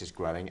tax base is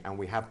growing, and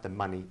we have the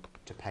money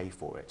to pay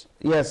for it.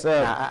 Yes.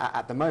 Now,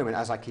 at the moment,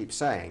 as I keep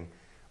saying,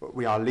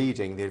 we are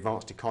leading the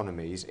advanced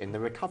economies in the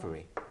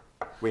recovery.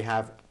 We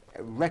have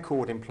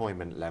record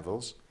employment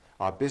levels.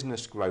 Our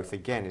business growth,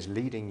 again, is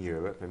leading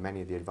Europe and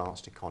many of the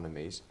advanced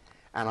economies.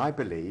 And I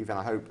believe, and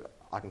I hope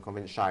I can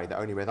convince Shari, that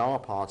only with our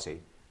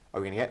party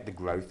are we going to get the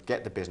growth,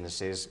 get the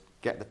businesses,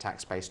 get the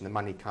tax base and the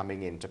money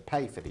coming in to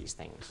pay for these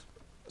things.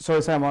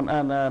 Sorry, Simon,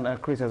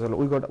 and Chris as well.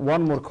 We got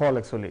one more call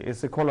actually.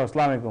 It's a caller.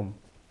 Assalamu alaikum.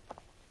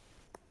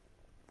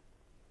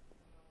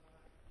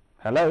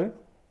 Hello?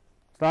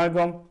 Assalamu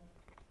alaikum.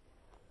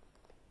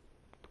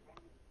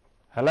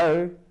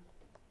 Hello?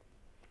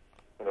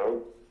 Hello?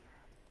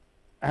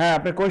 হ্যাঁ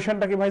আপনার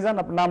কোয়েশ্চনটা কি ভাইজান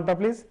আপনার নামটা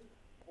please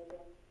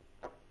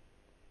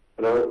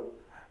Hello?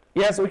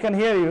 Yes, we can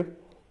hear you.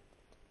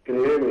 Can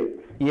you hear me?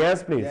 Yes,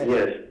 please.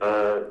 Yes.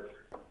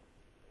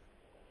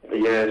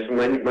 Yes,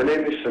 my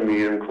name is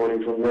Samir. I'm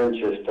calling from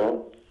Manchester.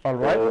 All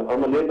right.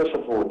 I'm a Labour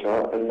supporter,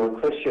 and my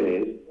question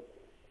is,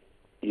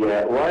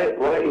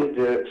 why is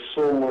there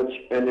so much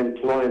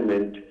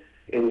unemployment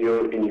in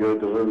your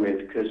government?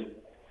 Because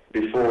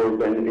before,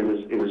 when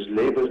it was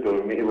Labour's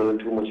government, it wasn't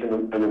too much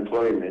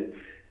unemployment.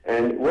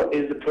 And what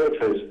is the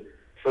purpose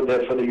for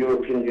the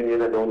European Union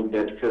and all of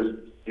that? Because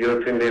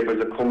European labourers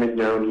are coming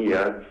down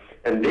here,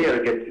 and they are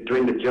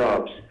doing the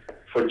jobs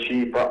for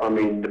cheap. I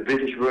mean, the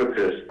British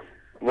workers,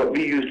 what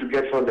we used to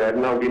get for that,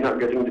 now we're not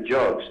getting the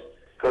jobs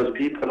because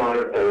people are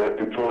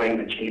employing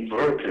the cheap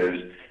workers.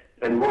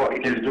 And what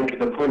it is doing to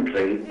the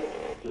country,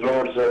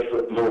 loads of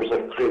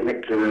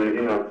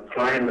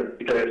crime.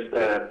 It has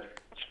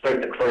spread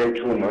the crime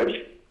too much.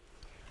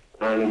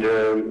 And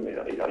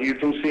you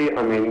can see,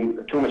 I mean,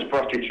 too much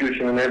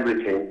prostitution and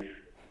everything.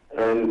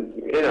 And,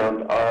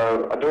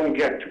 I don't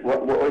get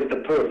what is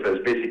the purpose,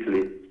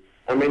 basically.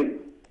 I mean,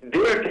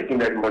 they are taking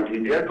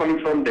advantage. They are coming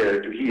from there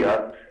to here.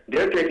 They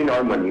are taking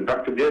our money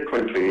back to their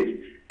countries,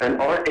 and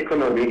our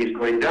economy is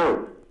going down.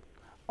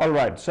 All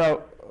right. So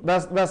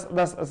that's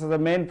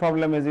the main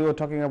problem is you were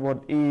talking about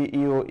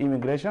EU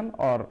immigration,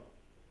 or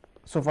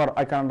so far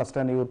I can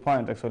understand your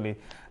point actually.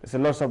 There's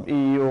a lot of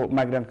EU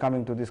migrant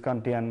coming to this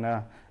country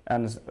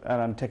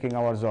and taking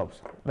our jobs.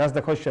 That's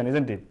the question,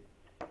 isn't it?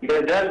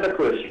 Yeah, that's the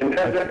question.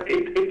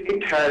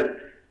 It has,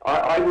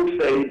 I would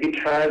say, it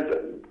has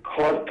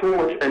caused too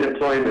much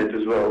unemployment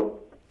as well.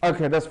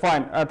 Okay, that's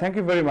fine. Thank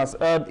you very much.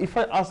 If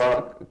I ask,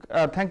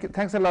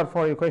 thanks a lot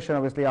for your question.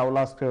 Obviously, I will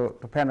ask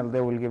the panel; they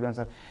will give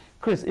answer.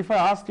 Chris, if I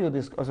ask you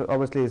this,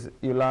 obviously,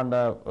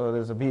 Yolanda,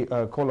 there's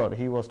a caller.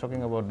 He was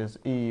talking about this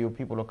EU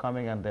people are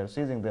coming and they're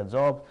seizing their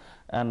job,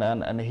 and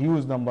a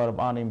huge number of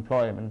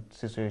unemployment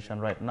situation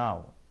right now.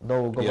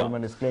 Though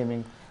government is claiming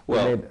we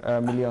need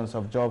millions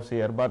of jobs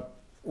here, but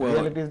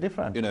reality is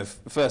different.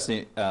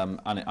 Firstly,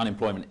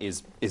 unemployment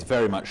is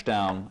very much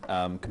down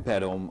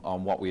compared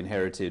on what we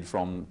inherited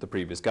from the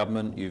previous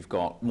government. You've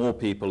got more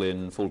people in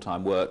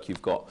full-time work.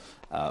 You've got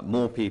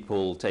more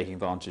people taking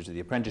advantage of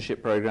the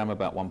apprenticeship program,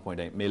 about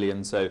 1.8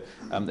 million. So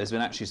there's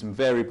been actually some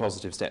very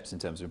positive steps in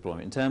terms of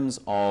employment. In terms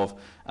of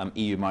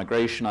EU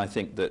migration, I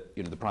think that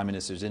the Prime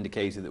Minister has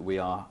indicated that we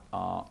are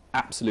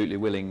absolutely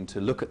willing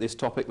to look at this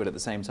topic, but at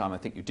the same time I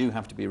think you do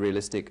have to be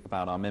realistic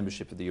about our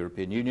membership of the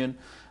European Union.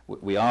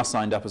 We are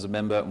signed up as a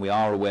member, and we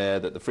are aware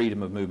that the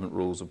freedom of movement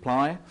rules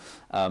apply.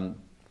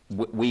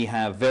 We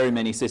have very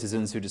many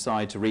citizens who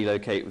decide to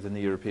relocate within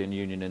the European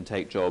Union and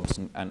take jobs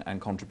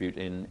and contribute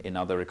in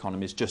other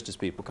economies, just as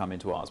people come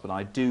into ours. But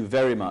I do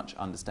very much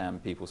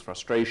understand people's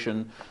frustration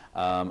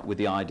with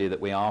the idea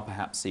that we are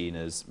perhaps seen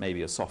as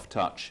maybe a soft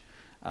touch.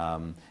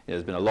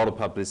 There's been a lot of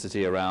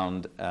publicity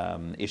around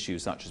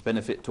issues such as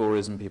benefit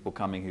tourism, people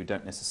coming who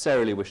don't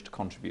necessarily wish to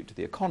contribute to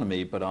the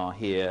economy but are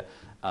here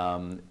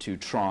to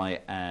try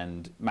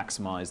and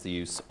maximise the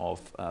use of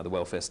the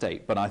welfare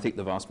state. But I think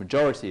the vast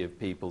majority of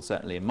people,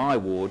 certainly in my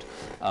ward,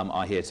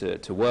 are here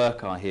to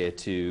work, are here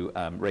to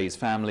raise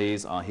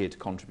families, are here to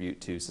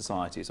contribute to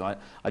society. So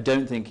I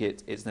don't think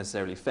it's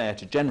necessarily fair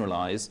to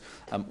generalise.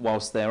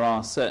 Whilst there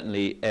are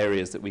certainly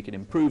areas that we can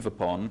improve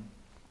upon,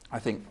 I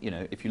think,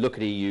 if you look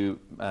at EU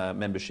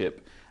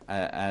membership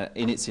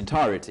in its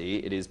entirety,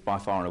 it is by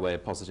far and away a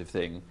positive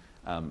thing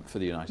for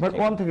the United Kingdom. But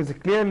one thing is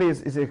clearly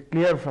is a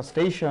clear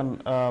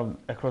frustration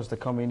across the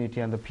community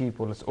and the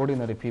people, it's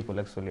ordinary people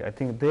actually. I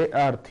think they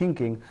are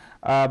thinking,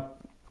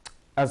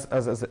 as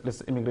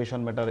this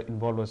immigration matter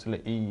involves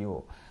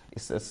EU,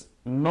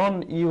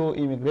 non-EU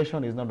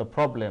immigration is not a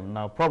problem.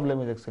 Now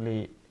problem is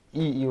actually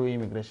EU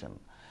immigration.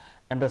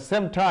 And at the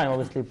same time,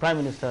 obviously, Prime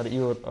Minister,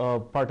 your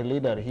party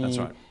leader, That's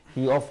right.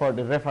 he offered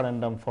a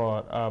referendum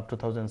for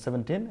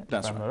 2017.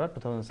 That's if I'm right. not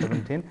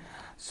 2017.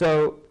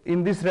 So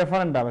in this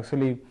referendum,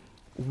 actually,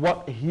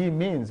 what he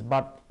means,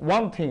 but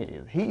one thing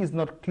is, he is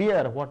not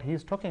clear what he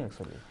is talking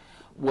actually.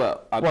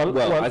 Well,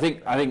 Well, I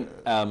think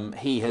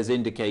he has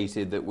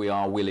indicated that we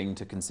are willing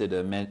to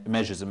consider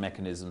measures and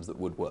mechanisms that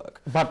would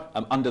work. But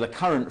under the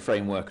current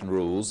framework and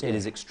rules, Yeah. it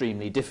is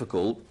extremely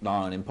difficult,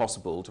 nigh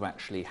impossible, to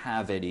actually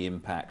have any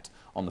impact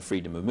on the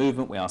freedom of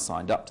movement. We are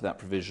signed up to that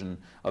provision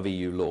of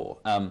EU law.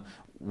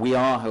 We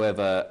are,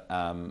 however,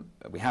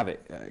 we have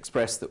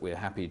expressed that we're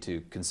happy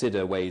to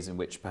consider ways in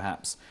which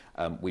perhaps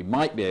we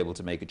might be able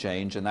to make a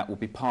change, and that will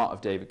be part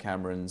of David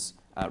Cameron's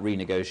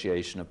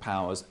renegotiation of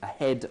powers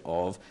ahead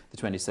of the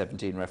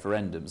 2017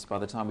 referendums. By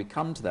the time we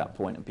come to that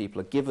point and people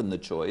are given the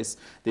choice,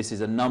 this is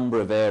a number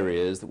of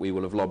areas that we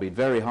will have lobbied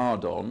very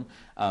hard on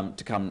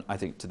to come, I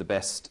think, to the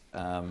best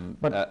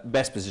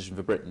position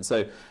for Britain.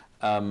 So.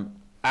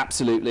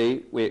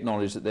 Absolutely, we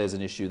acknowledge that there's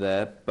an issue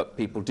there, but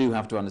people do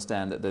have to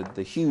understand that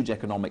the huge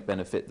economic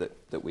benefit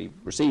that we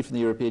receive from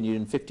the European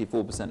Union,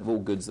 54% of all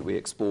goods that we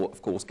export,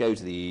 of course, go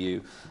to the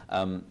EU.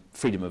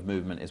 Freedom of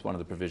movement is one of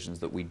the provisions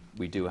that we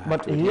do have to adhere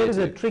to. But here is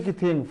a tricky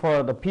thing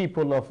for the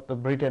people of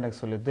Britain,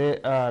 actually. They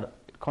are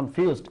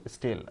confused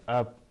still.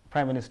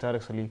 Prime Minister,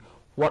 actually,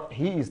 what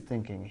he is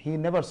thinking. He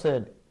never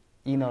said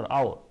in or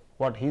out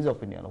what his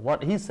opinion.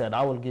 What he said,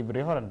 I will give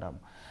referendum.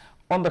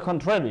 On the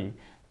contrary,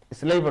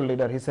 his Labour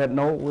leader, he said,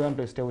 no, we want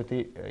to stay with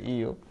the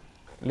EU.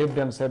 Lib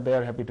Dem said they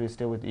are happy to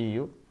stay with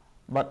EU.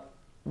 But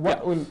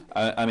what will...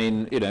 I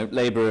mean, you know,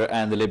 Labour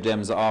and the Lib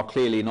Dems are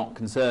clearly not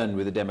concerned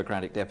with the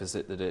democratic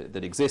deficit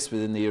that exists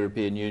within the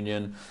European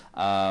Union.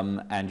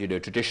 And, you know,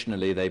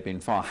 traditionally they've been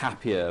far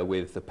happier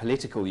with the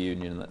political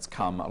union that's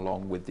come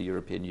along with the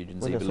European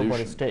Union's evolution.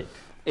 With the state.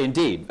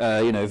 Indeed,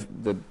 you know,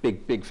 the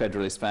big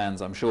federalist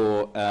fans, I'm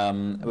sure.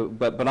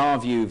 But our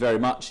view very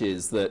much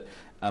is that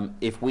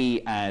if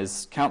we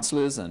as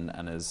councillors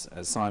and as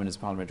Simon as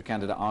parliamentary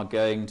candidate are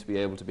going to be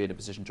able to be in a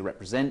position to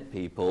represent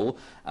people,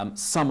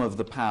 some of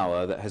the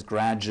power that has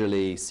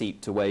gradually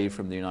seeped away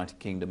from the United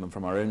Kingdom and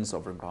from our own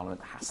sovereign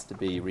parliament has to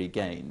be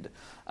regained.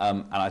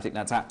 And I think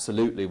that's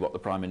absolutely what the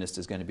Prime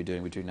Minister is going to be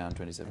doing between now and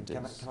 2017.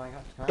 Can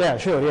I Yeah,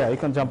 sure, yeah, you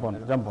can jump on.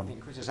 I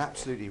think Chris is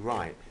absolutely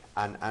right.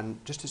 And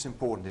just as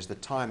important is the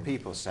time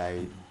people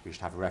say we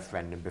should have a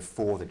referendum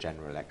before the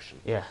general election.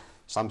 Yeah.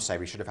 Some say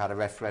we should have had a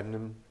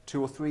referendum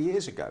 2 or 3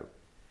 years ago.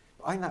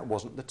 I think that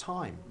wasn't the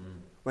time.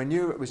 When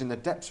Europe was in the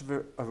depths of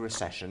a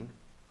recession,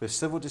 with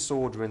civil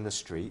disorder in the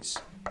streets,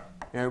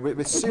 you know,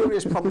 with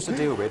serious problems to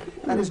deal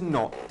with, that is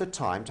not the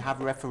time to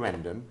have a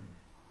referendum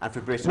and for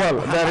Britain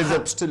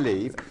perhaps to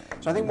leave.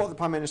 So I think what the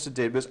Prime Minister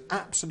did was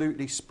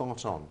absolutely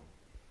spot on.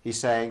 He's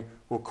saying,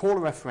 we'll call a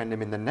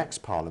referendum in the next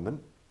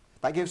Parliament.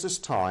 That gives us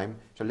time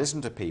to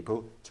listen to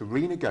people, to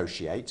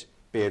renegotiate,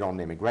 be it on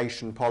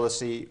immigration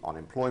policy, on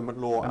employment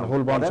law, and a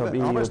whole bunch of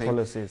EU honestly,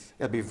 policies.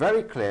 It'll be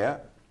very clear.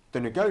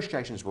 The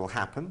negotiations will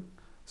happen.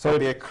 So there'll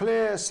be a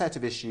clear set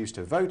of issues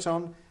to vote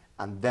on,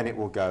 and then it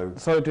will go.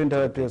 Sorry to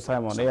interrupt you,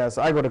 Simon. Yes,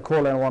 I got a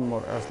call and one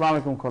more.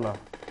 Assalamu alaikum, caller.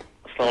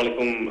 Assalamu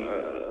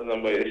alaikum,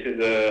 Zambai. This is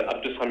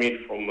Abdus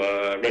Hamid from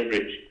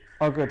Redbridge.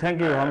 Okay, thank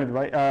you, Hamid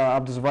Bhai.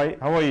 Abdus Bhai,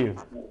 how are you?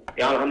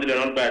 Yeah,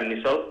 alhamdulillah, not bad. And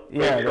yourself? Yeah,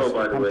 Great show,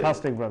 by the way.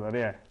 fantastic, brother,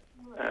 yeah.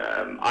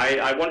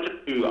 I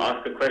wanted to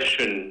ask a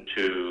question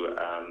to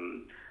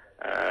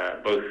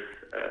both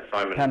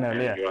Simon Panel,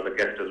 and yeah. your other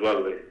guest as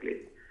well, basically.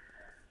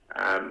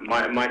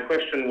 My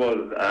question was,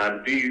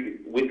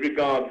 with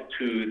regards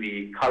to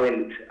the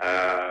current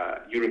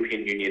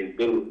European Union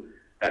bill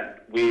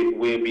that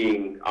we're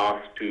being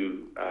asked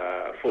to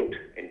foot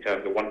in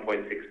terms of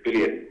 1.6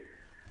 billion,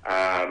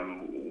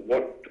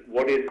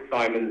 what is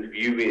Simon's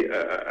view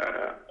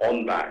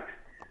on that?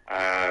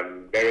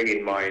 Bearing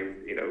in mind,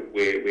 you know,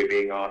 we're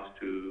being asked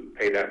to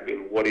pay that bill.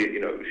 What is, you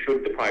know,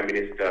 should the Prime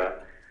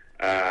Minister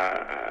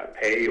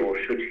pay, or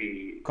should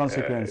he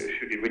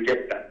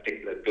reject that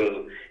particular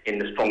bill in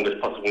the strongest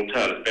possible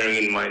terms?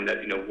 Bearing in mind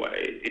that, you know,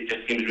 it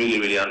just seems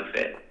really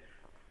unfair.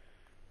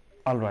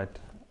 All right.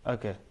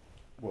 Okay.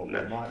 Well,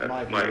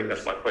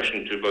 That's my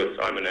question to both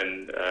Simon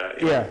and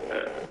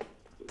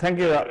Thank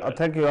you,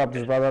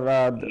 Abdus, brother.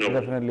 No.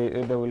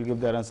 Definitely, they will give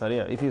their answer.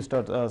 Yeah, if you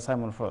start,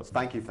 Simon first.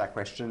 Thank you for that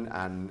question,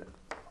 and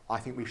I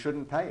think we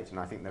shouldn't pay it, and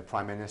I think the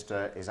Prime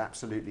Minister is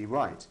absolutely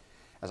right.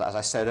 As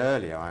I said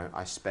earlier,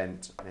 I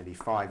spent nearly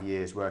 5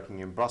 years working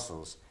in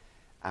Brussels,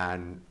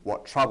 and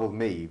what troubled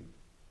me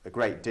a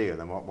great deal,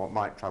 and what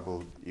might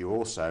trouble you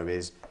also,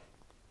 is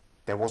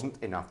there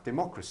wasn't enough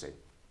democracy.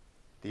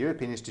 The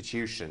European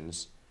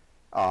institutions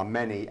are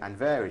many and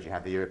varied. You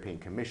have the European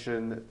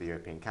Commission, the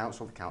European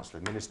Council, the Council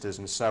of Ministers,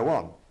 and so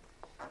on.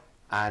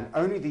 And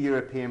only the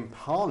European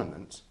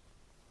Parliament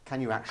can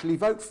you actually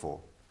vote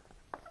for.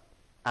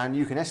 And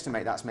you can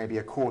estimate that's maybe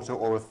a quarter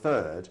or a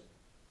third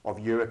of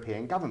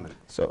European government.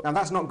 Now,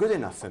 that's not good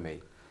enough for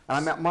me.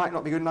 And that might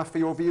not be good enough for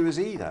your viewers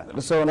either.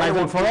 So,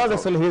 Nigel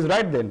Farage, he's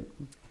right then.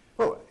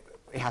 Well,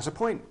 he has a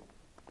point.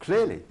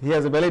 Clearly. He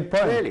has a valid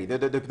point. Clearly,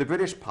 the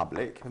British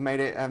public have made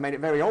it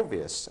very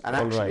obvious. And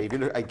All actually, right. if you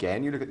look,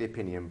 again, you look at the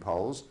opinion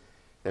polls,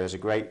 there's a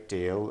great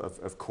deal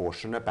of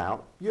caution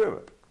about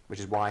Europe, which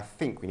is why I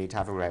think we need to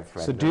have a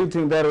referendum. So do you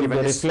think there will be Given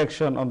a this-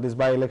 reflection on this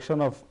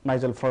by-election of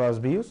Nigel Farage's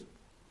views?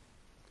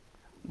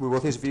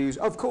 With his views,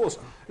 of course.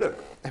 Look,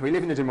 we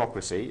live in a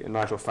democracy, and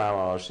Nigel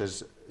Farage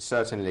has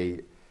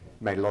certainly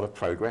made a lot of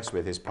progress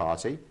with his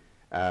party.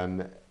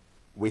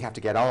 We have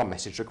to get our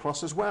message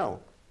across as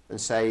well, and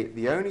say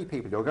the only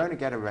people you're going to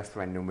get a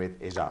referendum with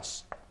is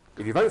us.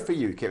 If you vote for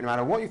UKIP, no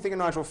matter what you think of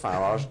Nigel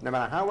Farage, no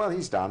matter how well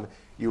he's done,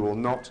 you will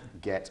not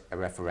get a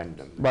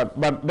referendum. But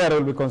there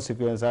will be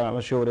consequences. I'm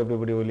sure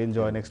everybody will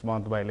enjoy next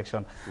month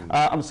by-election.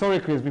 I'm sorry,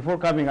 Chris, before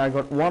coming, I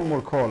got one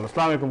more call.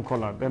 Assalamu alaikum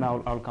caller, then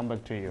I'll come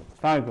back to you.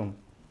 Assalamu alaikum.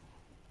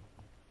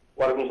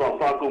 Walaikum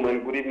salam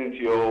and good evening to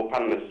your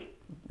panelists.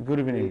 Good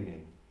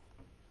evening.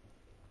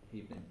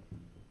 Evening.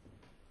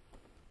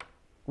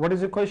 What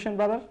is your question,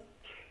 brother?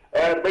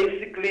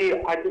 Basically,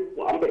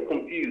 I'm a bit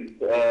confused,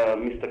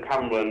 Mr.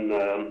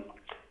 Cameron,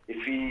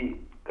 if he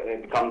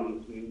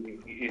becomes,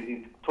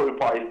 his Tory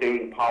party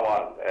stay in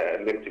power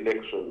next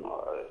election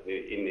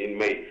in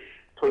May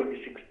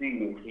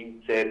 2016,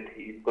 he said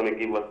he's going to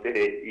give us the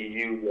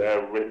EU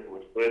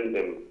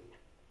referendum.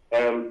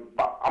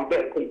 But I'm a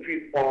bit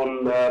confused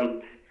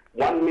on,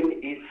 1 minute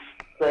he's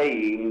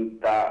saying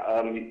that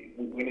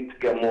we need to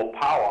get more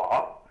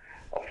power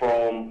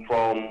from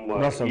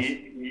Brussels.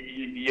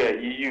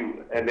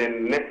 EU, and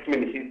then next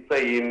minute he's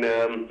saying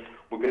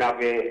we're gonna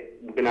have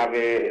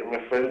a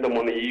referendum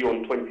on the EU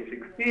on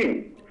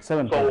 2016.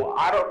 17. So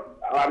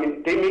I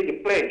mean they make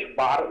a pledge,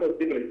 but I don't know if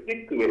they're gonna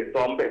stick to it. So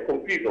I'm a bit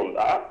confused on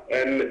that.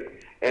 And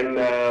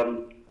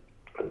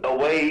the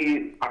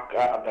way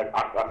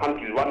our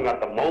country is running at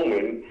the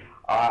moment,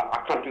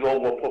 our country is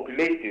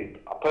overpopulated.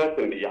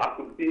 Personally, I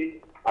could see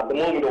at the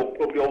moment we're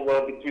probably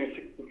over between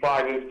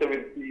 65 and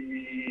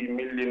 70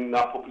 million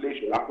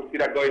population. I could see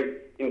that going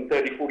in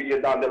 30, 40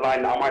 years down the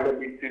line. I might not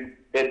be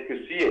there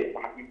to see it.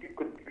 It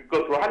could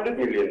go to 100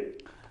 million.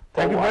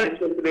 Thank you I very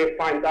just want to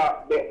find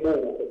out a bit more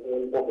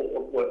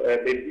of what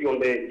they see on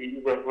the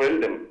EU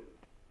referendum.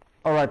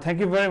 All right, thank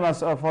you very much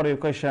for your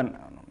question.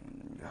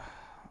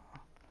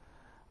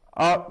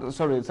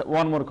 Sorry, it's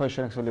one more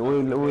question actually.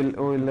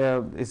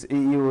 It's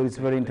EU, it's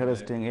very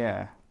interesting,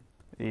 yeah.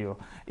 EU.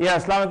 Yeah,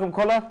 Assalamu alaikum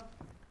caller.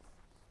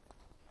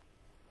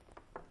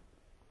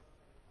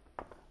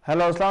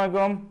 Hello, Assalamu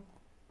alaikum.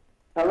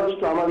 Hello,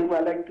 Assalamu alaikum.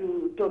 I'd like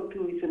to talk to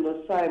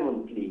Mr.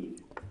 Simon, please.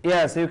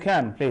 Yes, you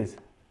can, please.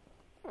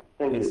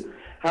 Thank Yes. you.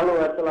 Hello,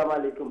 Assalamu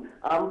alaikum.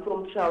 I'm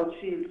from South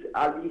Shields.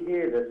 Ali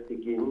here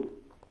speaking.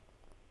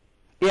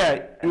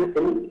 Yeah,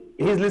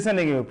 he's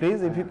listening to you,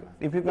 please.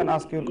 If you can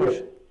ask your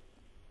question.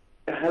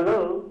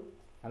 Hello?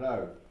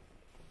 Hello.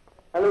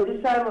 Hello, this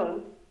is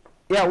Simon?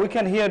 Yeah, we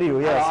can hear you,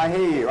 yes. I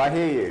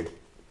hear you.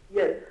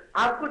 Yes.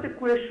 I've got a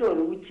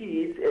question which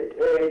is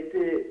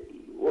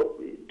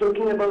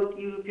talking about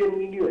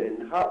European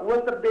Union.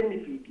 What's the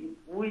benefit if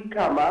we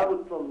come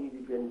out from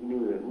European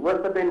Union?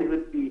 What's the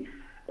benefit to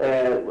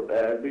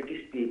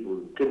British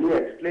people? Can you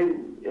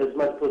explain as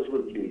much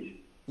possible, please?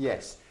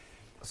 Yes.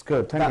 That's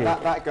good, thank you.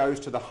 That goes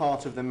to the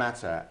heart of the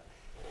matter.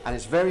 And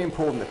it's very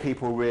important that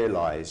people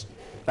realise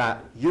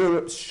that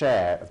Europe's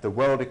share of the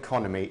world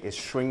economy is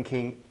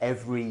shrinking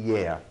every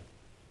year.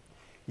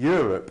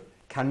 Europe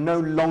can no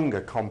longer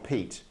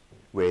compete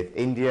with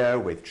India,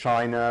 with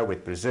China,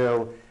 with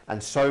Brazil,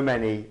 and so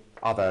many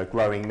other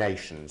growing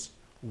nations.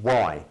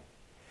 Why?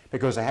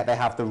 Because they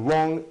have the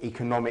wrong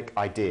economic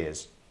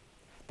ideas.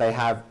 They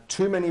have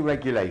too many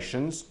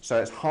regulations,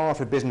 so it's hard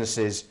for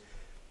businesses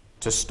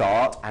to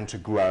start and to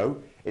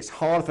grow. It's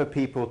hard for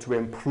people to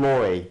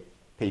employ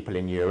people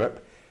in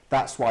Europe.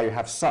 That's why you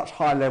have such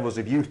high levels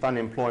of youth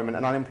unemployment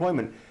and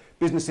unemployment.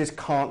 Businesses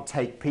can't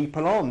take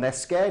people on, they're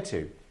scared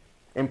to.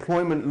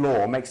 Employment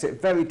law makes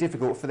it very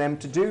difficult for them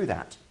to do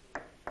that.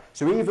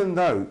 So even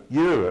though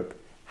Europe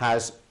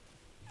has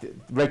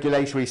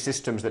regulatory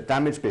systems that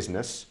damage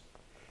business,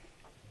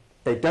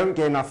 they don't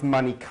get enough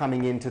money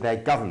coming into their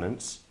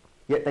governments,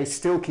 yet they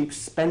still keep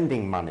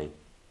spending money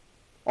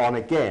on,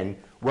 again,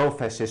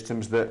 welfare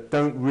systems that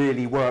don't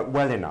really work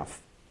well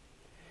enough.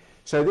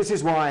 So this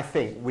is why I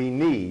think we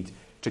need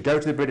to go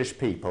to the British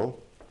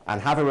people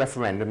and have a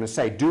referendum and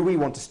say, do we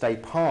want to stay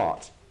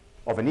part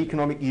of an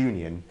economic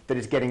union that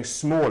is getting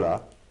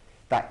smaller,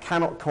 that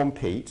cannot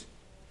compete,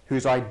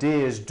 whose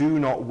ideas do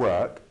not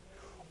work,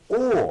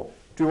 or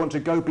do we want to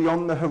go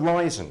beyond the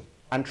horizon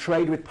and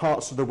trade with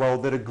parts of the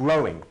world that are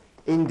growing,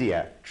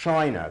 India,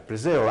 China,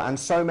 Brazil, and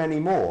so many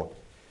more,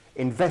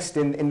 invest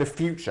in the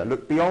future,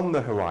 look beyond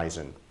the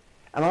horizon.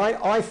 And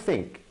I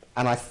think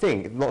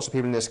lots of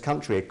people in this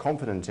country are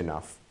confident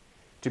enough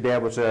to be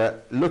able to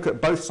look at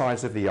both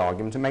sides of the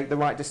argument and make the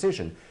right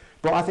decision.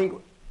 But I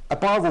think,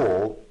 above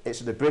all, it's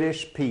that the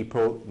British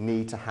people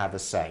need to have a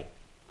say.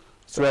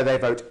 So whether they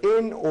vote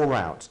in or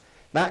out,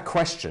 that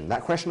question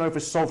over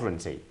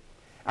sovereignty,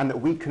 and that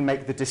we can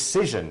make the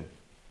decision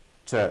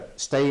to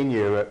stay in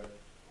Europe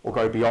or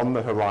go beyond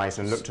the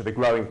horizon, look to the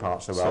growing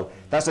parts of the world.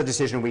 That's a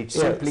decision we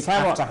simply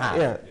have to have.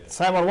 Yeah,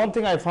 Simon, one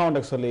thing I found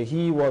actually,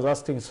 he was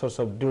asking sorts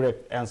of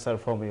direct answer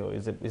from you.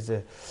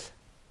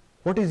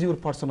 What is your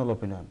personal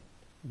opinion?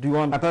 Do you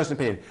want... My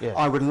personal opinion?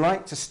 Yeah. I would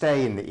like to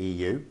stay in the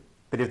EU,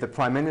 but if the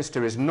Prime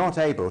Minister is not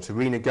able to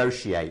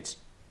renegotiate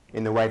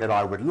in the way that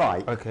I would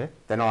like,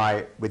 then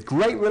I, with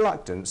great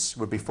reluctance,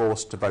 would be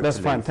forced to vote. That's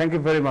to fine. leave. Thank you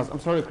very much. I'm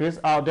sorry, Chris.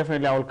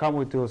 Definitely, I will come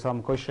with you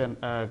some question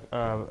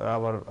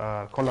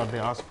our caller they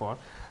asked for.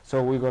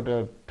 So we got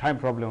a time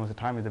problem. The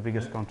time is the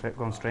biggest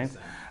constraint.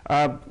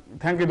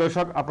 Thank you,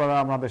 দর্শক আপনারা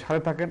আমাদের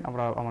সাথে থাকেন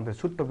আমরা আমাদের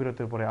ছোট্ট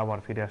বিরতির পরে আবার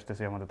ফিরে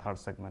আসতেছি আমাদের থার্ড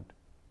সেগমেন্ট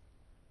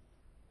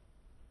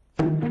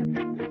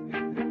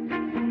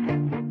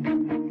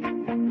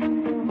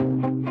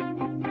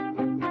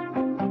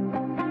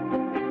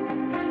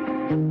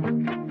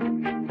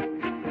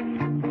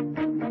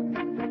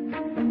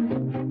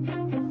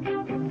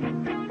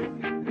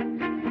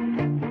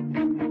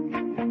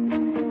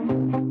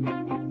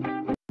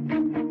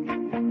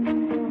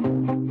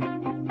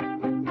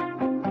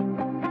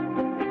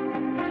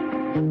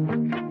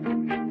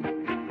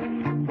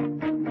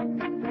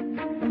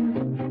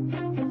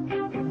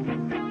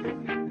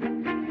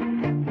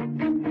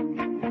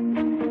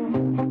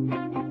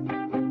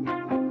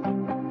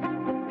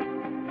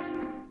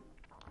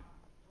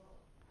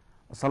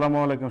আসসালামু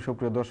আলাইকুম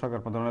সুপ্রিয় দর্শক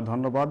আপনাদের অনেক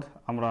ধন্যবাদ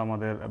আমরা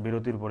আমাদের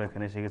বিরতির পরে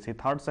এখানে এসে গেছি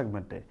থার্ড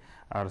সেগমেন্টে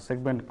আর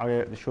সেগমেন্ট আগে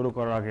শুরু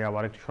করার আগে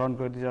আবার একটু স্মরণ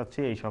করে দিতে যাচ্ছি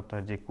এই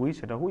সপ্তাহের যে কুইজ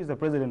সেটা who is the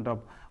president of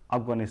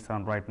Afghanistan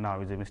right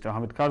now is Mr.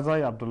 Hamid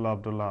Karzai,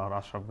 Abdullah or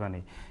Ashraf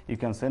Ghani. You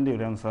can send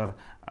your answer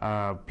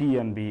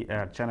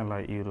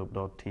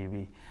pnb@channelieurope.tv.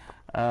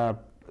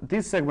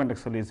 This segment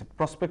actually is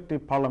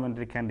prospective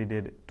parliamentary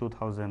candidate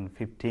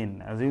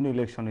 2015. As you know,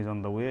 election is on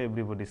the way.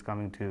 Everybody is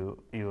coming to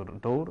your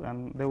door and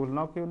they will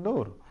knock your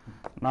door.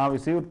 Now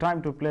it's your time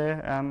to play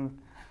and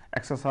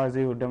exercise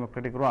your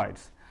democratic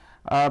rights.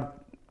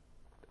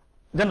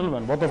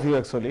 Gentlemen, both of you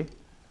actually,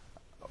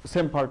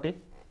 same party,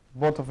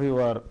 both of you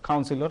are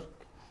councillor.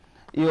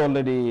 You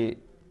already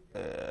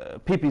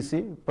PPC,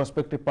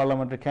 prospective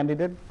parliamentary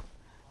candidate,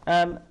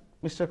 and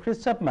Mr. Chris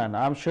Chapman,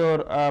 I'm sure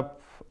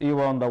you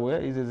are on the way,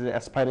 is his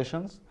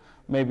aspirations.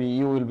 Maybe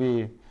you will be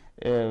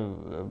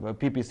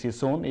PPC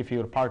soon if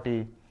your party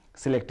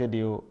selected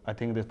you. I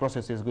think this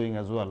process is going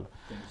as well.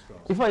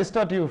 If I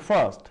start you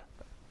first,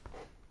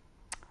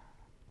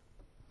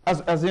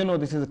 as you know,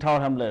 this is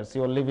Tower Hamlets.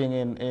 You are living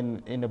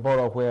in a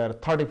borough where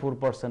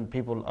 34%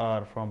 people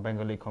are from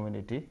Bengali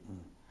community.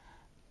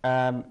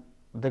 And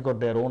they got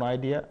their own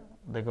idea,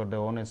 they got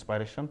their own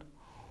inspiration.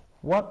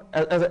 What,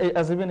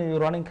 as even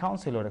you're running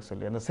councillor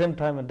actually, and at the same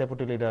time a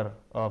deputy leader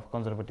of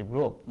conservative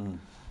group.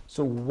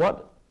 So what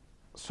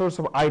sorts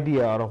of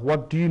idea or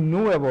what do you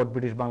know about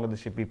British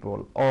Bangladeshi people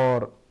or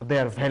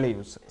their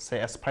values, say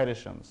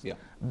aspirations,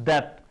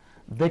 that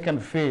they can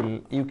feel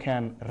you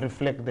can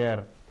reflect their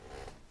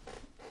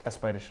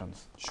aspirations?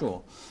 Sure.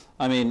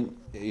 I mean,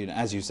 you know,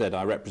 as you said,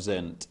 I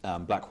represent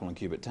Blackwall and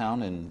Cubitt Town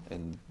in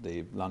the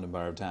London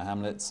Borough of Tower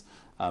Hamlets.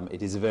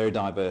 It is a very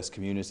diverse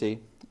community.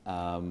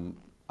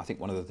 I think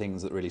one of the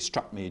things that really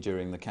struck me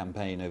during the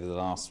campaign over the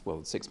last,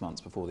 6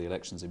 months before the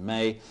elections in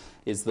May,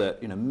 is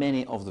that, you know,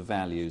 many of the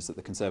values that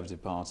the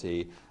Conservative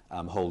Party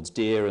holds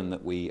dear and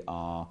that we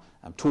are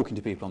talking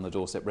to people on the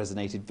doorstep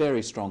resonated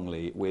very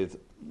strongly with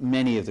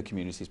many of the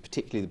communities,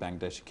 particularly the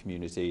Bangladeshi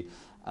community.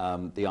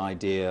 The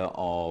idea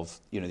of,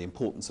 you know, the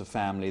importance of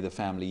family, the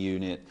family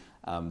unit,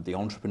 the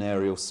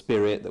entrepreneurial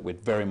spirit that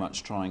we're very much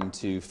trying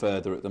to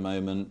further at the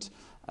moment,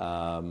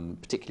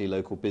 particularly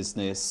local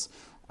business.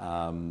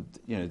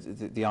 You know,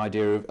 the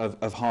idea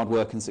of hard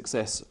work and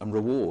success and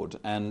reward,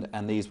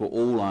 and these were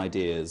all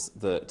ideas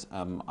that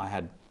I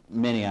had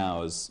many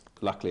hours,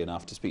 luckily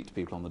enough, to speak to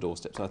people on the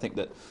doorstep. So I think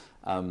that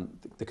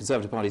the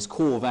Conservative Party's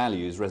core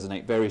values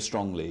resonate very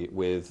strongly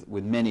with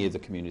many of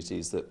the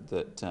communities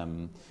that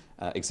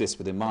exist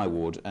within my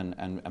ward,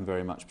 and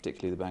very much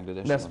particularly the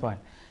Bangladeshi That's one. fine.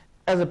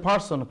 As a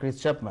person, Chris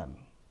Chapman,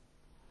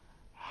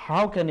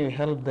 how can you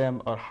help them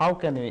or how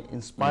can you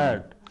inspire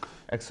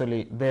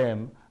actually them,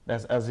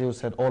 as you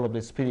said, all of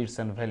the spirits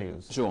and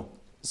values? Sure.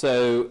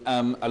 So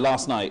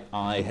last night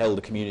I held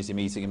a community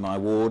meeting in my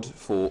ward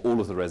for all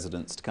of the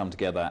residents to come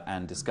together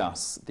and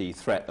discuss the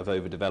threat of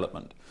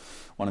overdevelopment.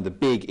 One of the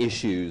big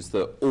issues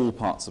that all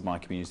parts of my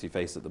community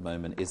face at the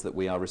moment is that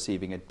we are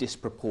receiving a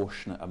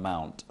disproportionate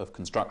amount of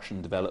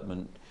construction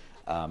development,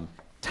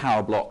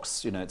 tower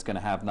blocks. You know, it's going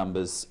to have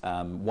numbers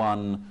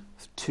 1,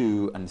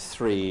 2 and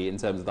 3 in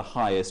terms of the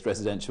highest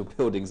residential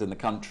buildings in the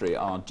country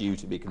are due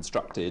to be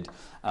constructed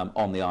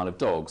on the Isle of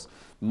Dogs.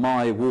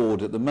 My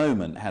ward at the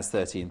moment has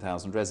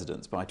 13,000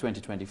 residents. By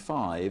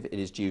 2025 it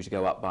is due to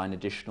go up by an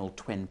additional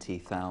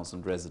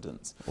 20,000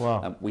 residents.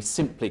 Wow. We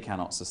simply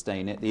cannot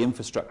sustain it. The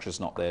infrastructure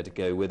is not there to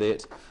go with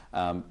it.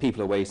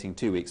 People are waiting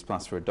 2 weeks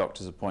plus for a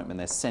doctor's appointment.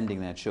 They're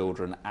sending their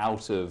children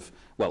out of,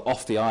 well,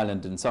 off the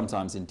island and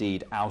sometimes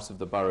indeed out of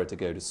the borough to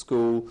go to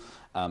school.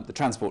 The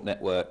transport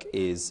network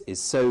is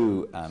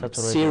so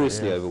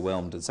seriously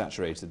overwhelmed and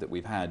saturated that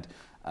we've had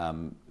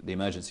the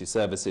emergency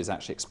services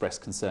actually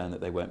expressed concern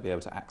that they won't be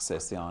able to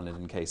access the island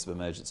in case of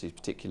emergencies,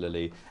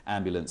 particularly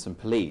ambulance and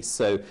police.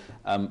 So,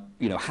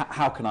 you know,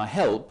 how can I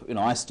help? You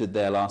know, I stood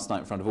there last night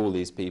in front of all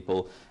these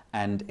people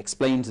and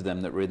explained to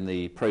them that we're in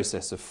the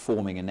process of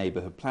forming a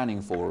neighbourhood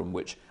planning forum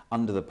which,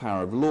 under the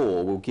power of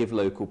law, will give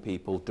local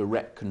people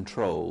direct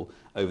control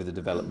over the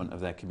development of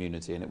their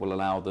community, and it will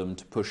allow them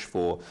to push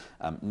for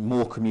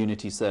more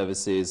community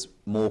services,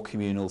 more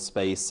communal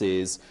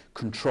spaces,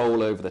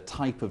 control over the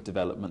type of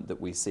development that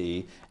we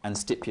see, and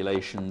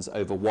stipulations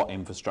over what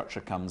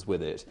infrastructure comes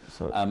with it.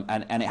 So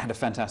and it had a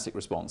fantastic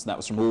response, and that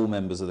was from all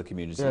members of the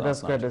community. Yeah,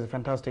 that's great. That's a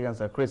fantastic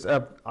answer, Chris.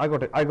 I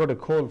got a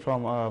call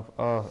from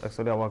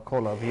actually our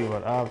caller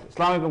viewer.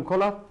 Assalamu alaikum,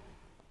 caller.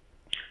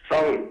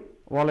 Salam.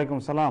 Wa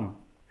alaikum salam.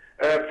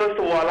 First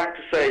of all, I'd like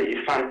to say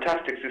it's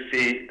fantastic to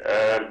see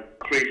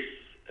Chris,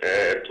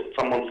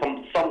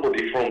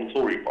 somebody from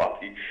Tory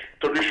party.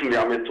 Traditionally,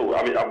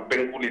 I'm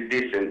Bengali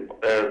descent,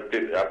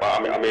 but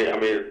I'm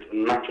a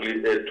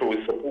naturally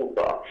Tory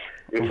supporter.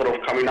 Instead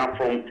of coming up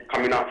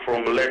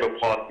from Labour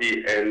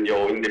Party and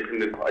your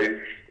independent party,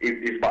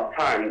 it's about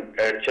time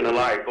Channel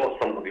I got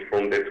somebody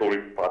from the Tory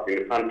party.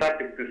 It's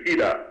fantastic to see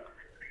that.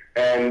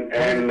 And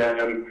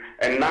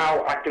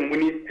now I think we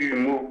need to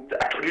move.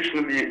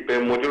 Traditionally, the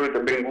majority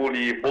of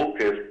Bengali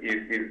voters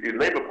is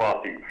Labour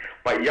Party,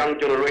 but young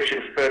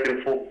generation, third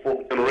and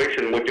fourth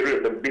generation, majority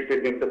of the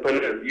business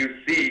entrepreneurs, you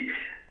see,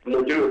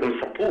 majority of them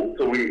support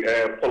Tory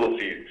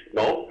policies. You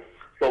know,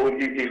 so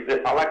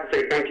I like to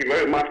say thank you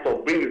very much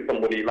for bringing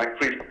somebody like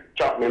Chris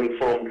Chapman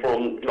from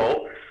you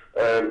know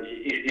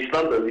East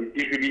London.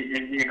 Usually,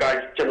 you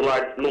guys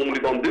generalize normally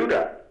don't do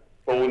that.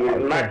 So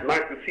nice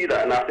to see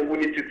that, and I think we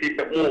need to see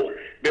a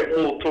bit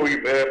more Tory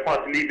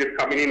party leaders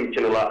coming in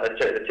Channel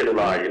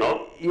I, you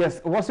know.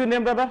 Yes. What's your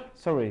name, brother?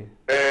 Sorry.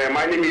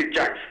 My name is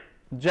Jax.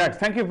 Jax,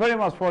 thank you very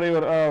much for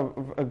your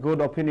good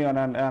opinion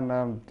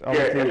and so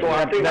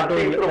I think that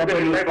will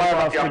inspire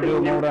us to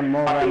do more and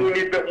more. I think we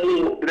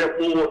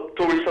need more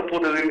Tory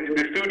supporters in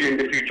the studio in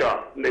the future.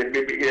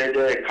 Maybe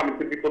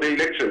coming before the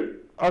election.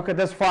 Okay,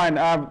 that's fine.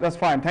 That's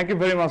fine. Thank you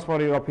very much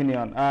for your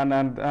opinion,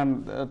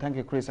 and thank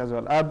you, Chris, as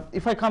well.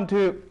 If I come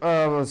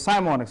to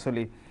Simon,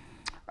 actually,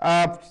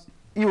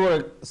 you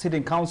were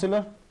sitting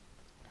councillor.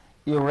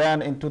 You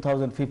ran in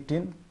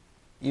 2015.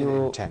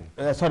 You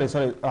 10.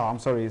 Sorry. Oh, I'm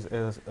sorry.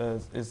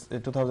 It's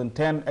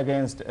 2010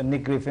 against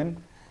Nick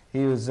Griffin.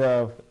 He was.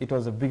 It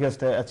was the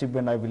biggest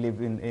achievement, I believe,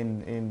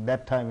 in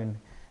that time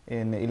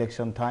in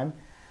election time,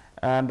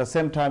 and at the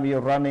same time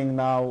you're running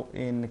now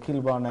in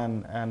Kilburn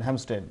and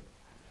Hampstead.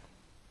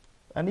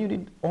 And you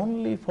need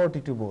only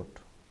 42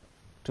 votes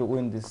to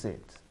win this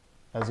seat,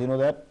 as you know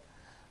that.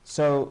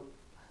 So,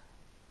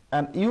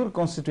 and your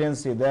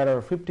constituency, there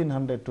are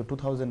 1,500 to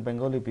 2,000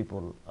 Bengali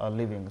people are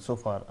living. So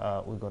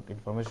far, we got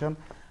information.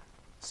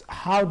 So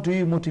how do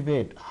you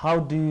motivate? How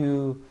do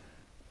you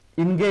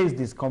engage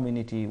this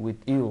community with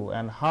you,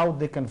 and how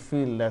they can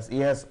feel as,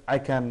 yes, I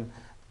can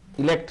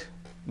elect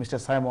Mr.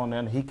 Simon,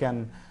 and he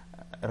can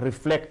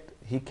reflect,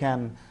 he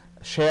can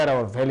share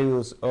our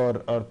values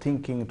or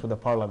thinking to the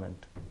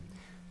parliament?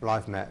 Well,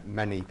 I've met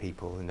many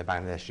people in the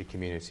Bangladeshi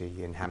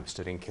community in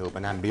Hampstead, in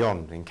Kilburn and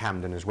beyond, in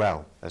Camden as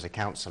well, as a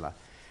councillor.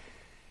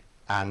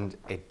 And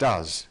it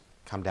does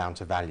come down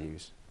to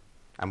values.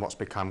 And what's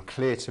become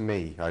clear to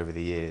me over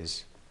the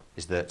years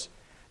is that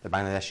the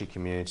Bangladeshi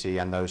community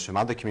and those from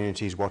other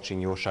communities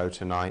watching your show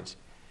tonight,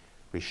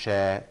 we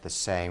share the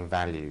same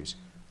values.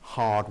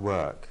 Hard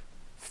work,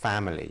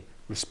 family,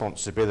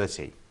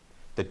 responsibility,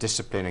 the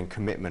discipline and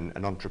commitment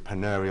and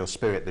entrepreneurial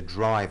spirit, the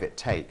drive it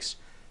takes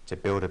to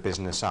build a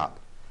business up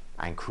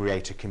and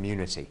create a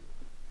community.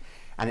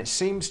 And it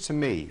seems to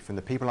me, from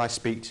the people I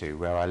speak to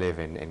where I live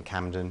in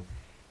Camden,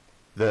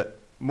 that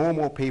more and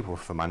more people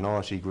from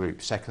minority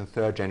groups, second,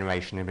 third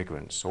generation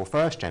immigrants or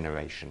first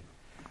generation,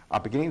 are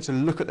beginning to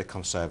look at the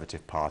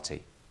Conservative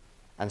Party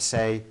and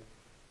say,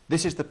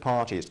 this is the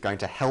party that's going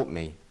to help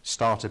me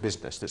start a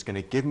business, that's going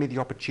to give me the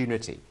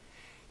opportunity.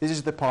 This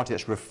is the party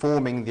that's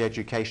reforming the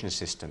education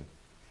system,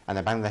 and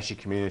the Bangladeshi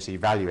community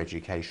value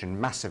education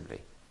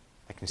massively.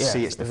 I can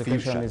see it's the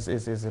future. Is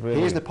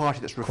really Here's the party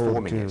that's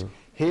reforming it.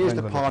 Here's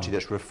the party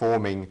that's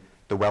reforming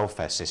the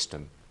welfare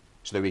system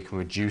so that we can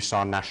reduce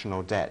our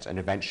national debt and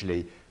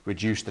eventually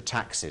reduce the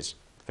taxes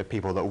for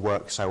people that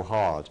work so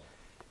hard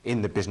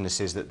in the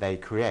businesses that they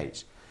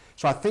create.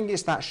 So I think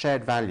it's that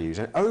shared values.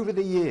 And over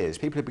the years,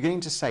 people are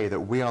beginning to say that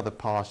we are the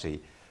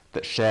party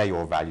that share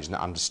your values and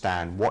that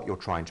understand what you're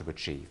trying to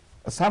achieve.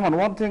 Simon,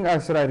 one thing I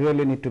said I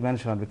really need to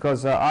mention,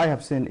 because I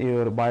have seen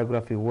your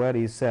biography where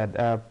you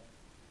said,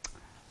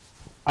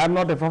 I'm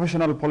not a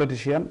professional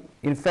politician.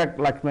 In fact,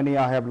 like many,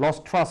 I have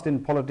lost trust in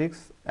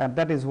politics, and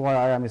that is why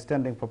I am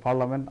standing for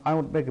parliament. I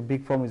would make a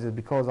big promises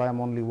because I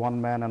am only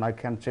one man and I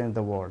can't change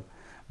the world.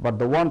 But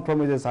the one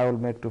promises I will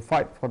make to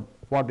fight for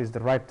what is the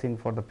right thing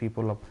for the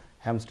people of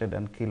Hampstead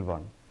and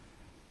Kilburn.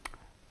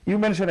 You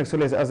mentioned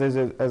actually as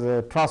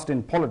a trust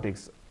in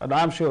politics, and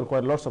I'm sure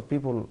quite lots of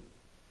people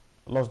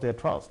lost their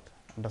trust.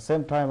 At the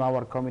same time,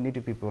 our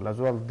community people as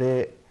well,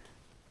 they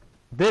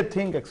they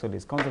think actually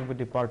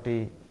Conservative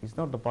Party is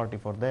not the party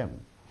for them.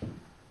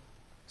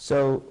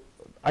 So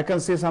I can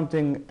say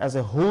something as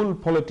a whole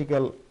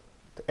political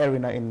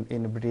arena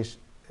in British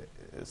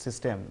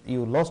system.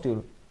 You lost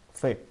your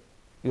faith,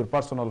 your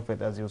personal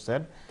faith, as you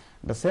said.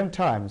 At the same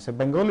time, so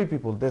Bengali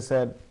people, they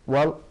said,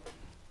 well,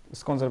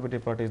 this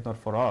Conservative Party is not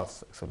for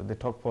us. Actually, they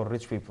talk for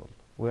rich people.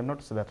 We are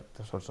not that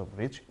sorts of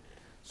rich.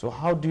 So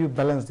how do you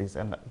balance this,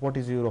 and what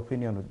is your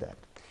opinion with that?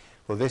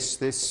 Well,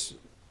 this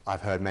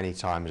I've heard many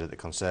times that the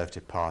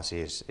Conservative Party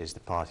is the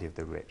party of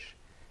the rich,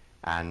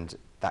 and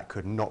that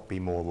could not be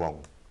more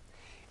wrong.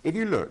 If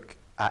you look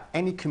at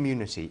any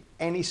community,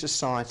 any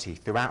society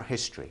throughout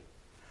history,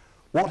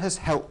 what has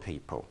helped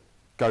people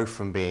go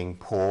from being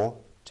poor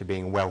to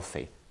being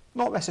wealthy?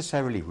 Not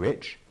necessarily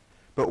rich,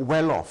 but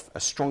well off, a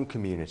strong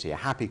community, a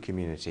happy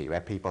community where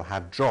people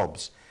have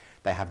jobs,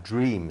 they have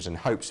dreams and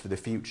hopes for the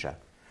future.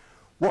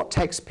 What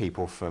takes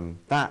people from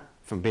that,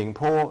 from being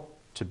poor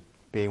to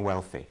being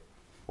wealthy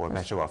or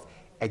better off?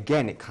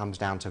 Again, it comes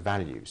down to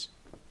values.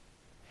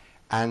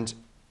 And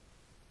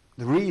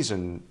the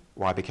reason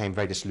why I became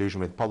very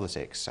disillusioned with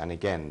politics, and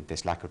again,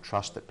 this lack of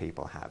trust that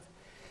people have,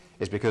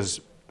 is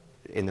because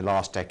in the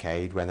last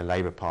decade, when the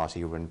Labour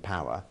Party were in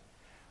power,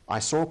 I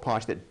saw a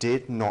party that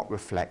did not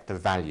reflect the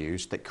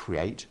values that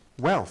create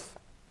wealth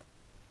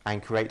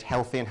and create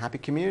healthy and happy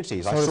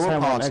communities. Sorry, I saw Simon,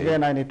 a party...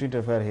 again, I need to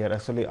interfere here.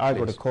 Actually, I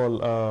got a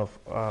call.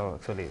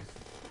 Actually,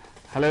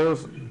 hello,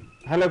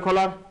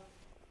 caller.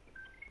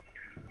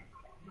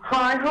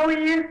 Hi, how are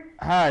you?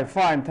 Hi,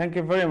 fine. Thank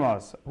you very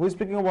much. Who is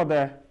speaking over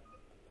there?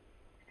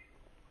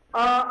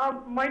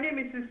 My name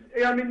is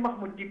Yamin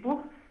Mahmoud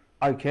Dipu.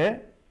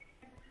 Okay.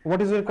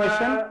 What is your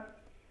question?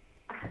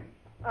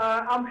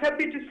 I'm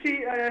happy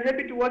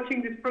to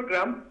watching this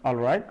program. All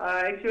right.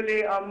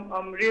 Actually,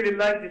 I'm really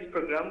like this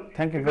program.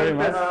 Thank you very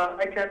much.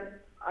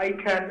 I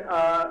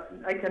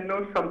can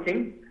note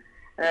something.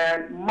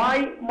 And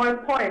my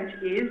point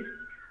is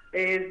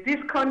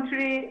this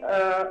country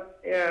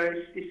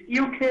is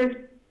UK's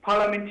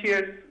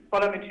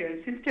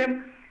parliamentary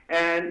system,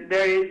 and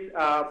there is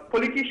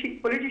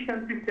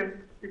politician system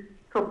is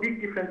so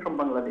big different from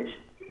Bangladesh.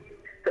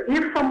 So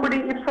if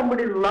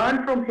somebody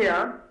learn from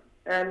here,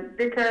 and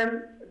they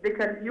can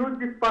use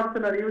this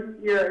person, or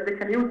they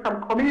can use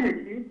some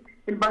community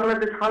in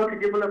Bangladesh how to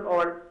develop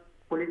our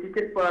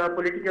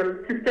political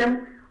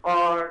system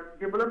or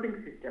developing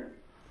system.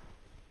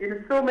 There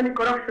is so many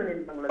corruption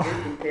in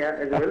Bangladesh in here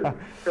as well.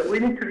 So we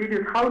need to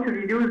reduce how to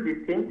reduce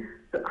this thing.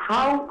 So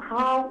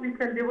how we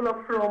can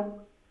develop from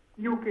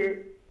UK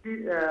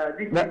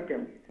this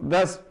system.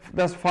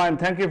 That's fine.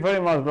 Thank you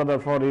very much, brother,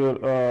 for your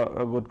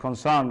good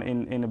concern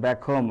in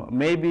back home.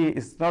 Maybe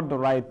it's not the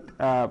right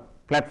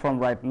platform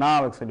right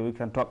now. Actually, we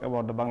can talk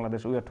about the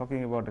Bangladesh. We are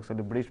talking about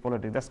actually British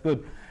politics. That's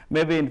good.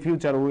 Maybe in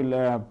future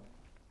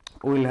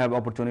we'll have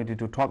opportunity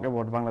to talk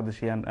about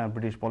Bangladeshi and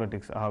British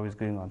politics, how it's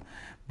going on.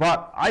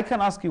 But I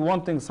can ask you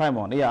one thing,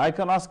 Simon. Yeah, I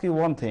can ask you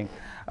one thing.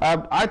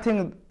 I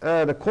think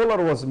the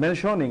caller was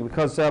mentioning,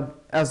 because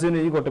as you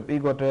know, you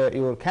got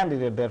your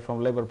candidate there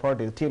from Labour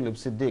Party, Tulip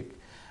Siddiqui.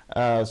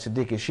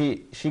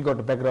 She got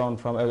a background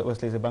from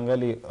obviously is a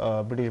Bengali,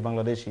 British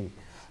Bangladeshi.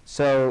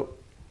 So,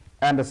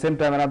 and at the same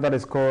time, another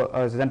is called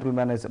a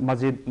gentleman is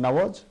Majid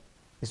Nawaz.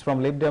 He's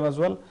from Lib Dem as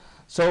well.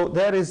 So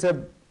there is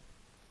a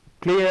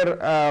clear.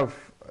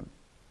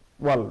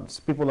 Well,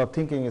 people are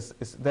thinking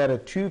there are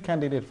two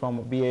candidates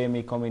from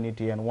BAME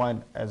community and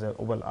one as a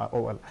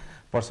well.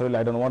 Personally,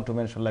 I don't want to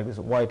mention like this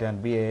white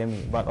and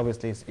BAME, but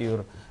obviously it's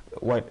your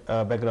white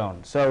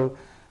background. So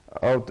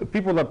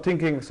people are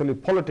thinking actually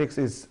politics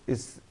is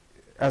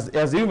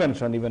as you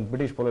mentioned, even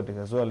British politics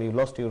as well. You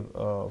lost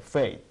your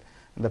faith.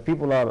 The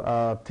people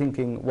are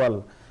thinking,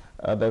 well,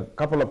 the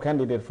couple of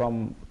candidates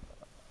from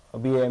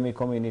BAME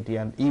community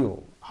and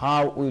you,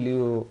 how will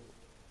you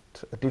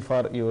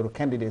differ your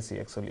candidacy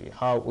actually?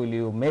 How will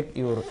you make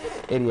your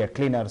area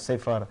cleaner,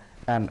 safer,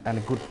 and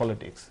good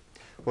politics?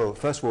 Well,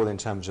 first of all, in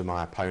terms of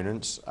my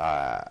opponents,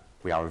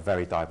 we are a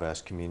very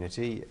diverse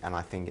community, and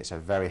I think it's a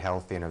very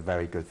healthy and a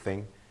very good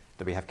thing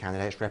that we have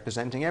candidates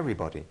representing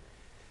everybody.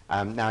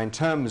 Now, in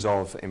terms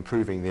of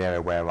improving the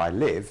area where I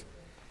live,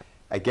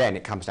 again,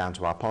 it comes down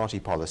to our party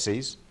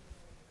policies.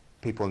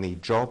 People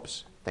need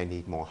jobs, they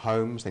need more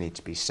homes, they need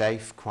to be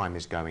safe, crime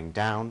is going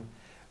down.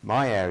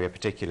 My area,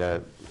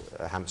 particular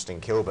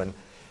Hampstead Kilburn,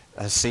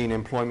 has seen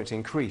employment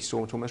increase to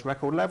almost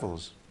record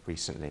levels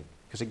recently,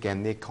 because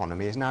again the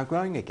economy is now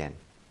growing again.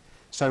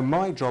 So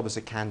my job as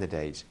a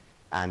candidate,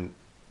 and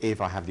if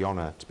I have the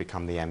honour to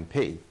become the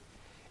MP,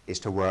 is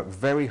to work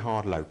very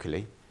hard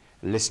locally,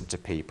 listen to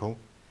people,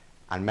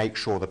 and make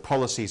sure the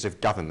policies of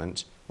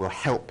government will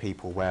help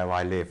people where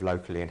I live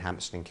locally in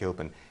Hampstead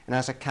Kilburn. And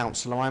as a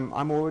councillor,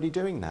 I'm already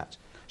doing that.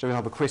 So, for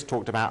example, Chris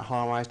talked about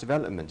high-rise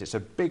development. It's a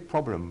big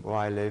problem where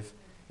I live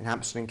in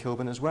Hampstead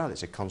Kilburn as well.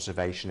 It's a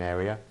conservation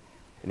area,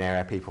 an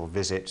area people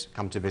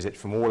come to visit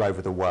from all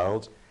over the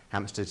world.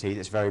 Hampstead Heath,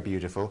 it's very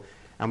beautiful,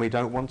 and we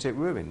don't want it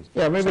ruined.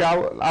 Yeah, maybe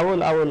so I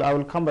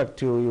will come back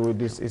to you with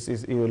this.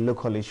 Is your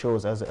local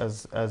issues,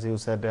 as you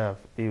said,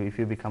 if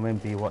you become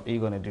MP, what are you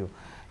going to do?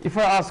 If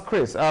I ask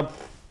Chris, there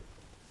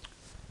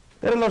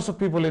are lots of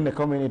people in the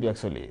community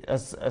actually,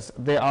 as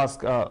they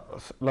ask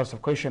lots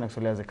of questions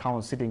actually as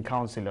a sitting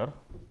councillor,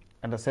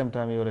 and at the same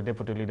time you are a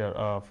deputy leader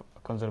of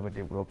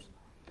conservative groups.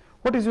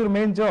 What is your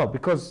main job?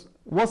 Because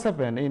what's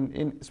happened,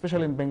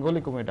 especially in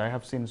Bengali community, I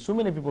have seen so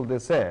many people, they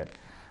say,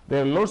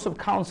 there are lots of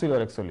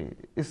councillors actually,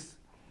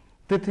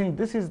 they think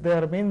this is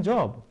their main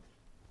job,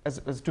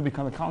 as to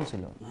become a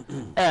councillor.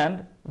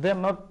 And they're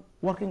not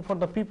working for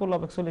the people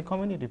of actually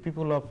community,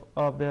 people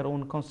of their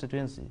own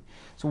constituency.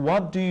 So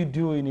what do you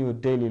do in your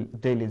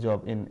daily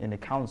job in a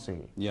council?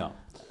 Yeah.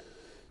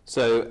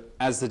 So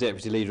as the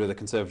deputy leader of the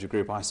Conservative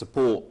group, I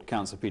support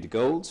Councillor Peter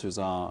Golds, who's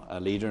our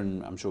leader,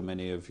 and I'm sure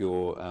many of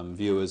your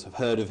viewers have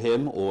heard of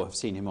him or have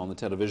seen him on the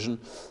television.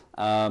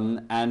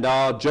 And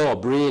our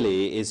job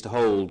really is to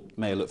hold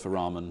Mayor Lutfur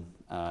Rahman,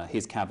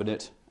 his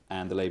cabinet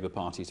and the Labour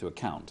Party to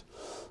account.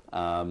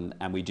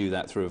 And we do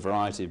that through a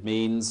variety of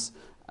means.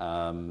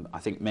 I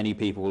think many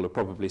people will have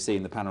probably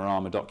seen the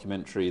Panorama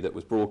documentary that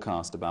was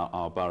broadcast about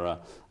our borough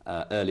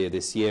earlier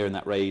this year, and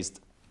that raised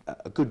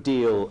a good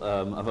deal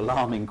of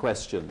alarming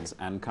questions,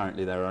 and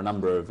currently there are a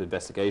number of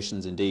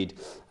investigations. Indeed,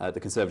 at the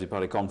Conservative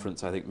Party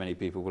conference, I think many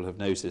people will have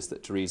noticed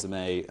that Theresa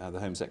May, the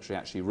Home Secretary,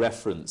 actually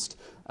referenced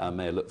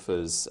Mayor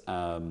Lutfur's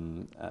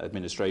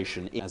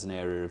administration as an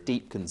area of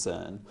deep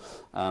concern,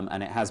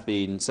 and it has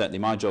been certainly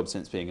my job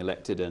since being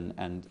elected,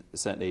 and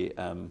certainly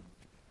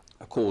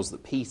a cause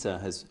that Peter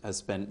has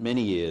spent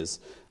many years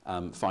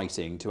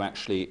fighting to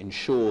actually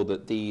ensure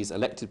that these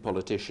elected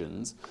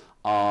politicians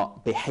are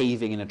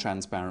behaving in a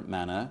transparent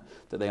manner,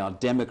 that they are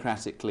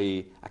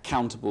democratically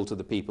accountable to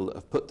the people that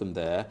have put them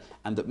there,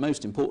 and that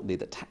most importantly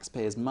that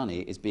taxpayers' money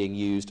is being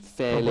used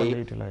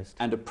fairly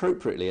and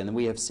appropriately. And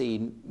we have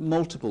seen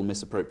multiple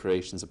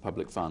misappropriations of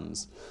public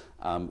funds.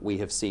 We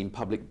have seen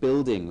public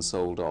buildings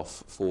sold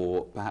off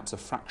for perhaps a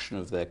fraction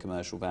of their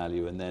commercial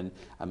value, and then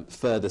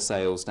further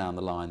sales down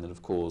the line that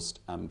have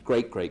caused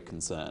great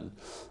concern.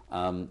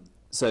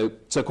 So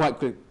quite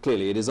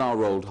clearly it is our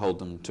role to hold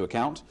them to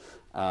account.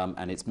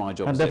 And it's my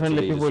job. And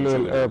definitely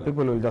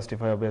people will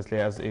justify, obviously,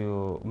 as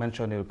you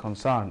mentioned your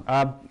concern.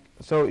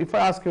 So if I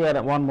ask you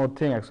one more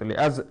thing, actually,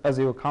 as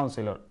your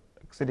councillor,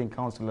 sitting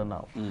councillor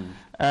now,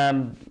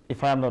 and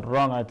if I am not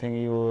wrong, I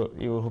think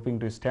you're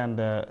hoping to stand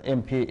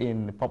MP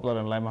in Poplar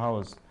and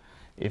Limehouse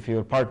if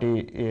your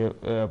party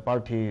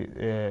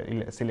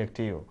select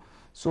you.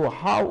 So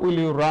how will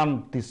you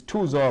run these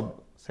two jobs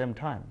same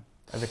time,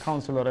 as a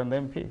councillor and the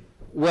MP?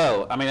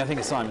 Well, I mean, I think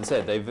as Simon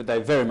said, they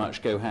very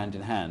much go hand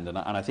in hand, and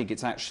I think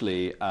it's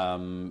actually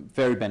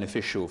very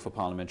beneficial for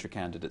parliamentary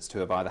candidates to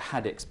have either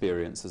had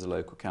experience as a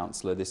local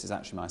councillor. This is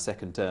actually my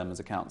second term as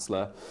a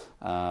councillor,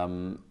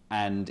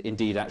 and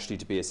indeed actually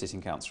to be a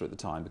sitting councillor at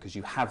the time, because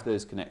you have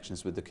those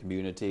connections with the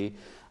community.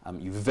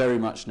 You very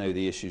much know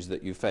the issues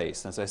that you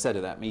face. As I said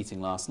at that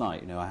meeting last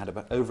night, I had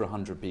over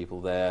 100 people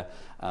there.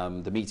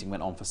 The meeting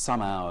went on for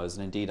some hours,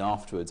 and indeed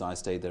afterwards I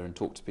stayed there and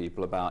talked to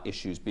people about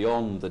issues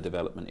beyond the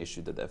development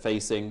issue that they're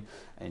facing,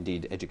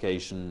 indeed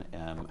education,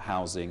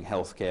 housing,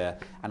 healthcare,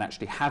 and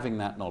actually having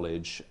that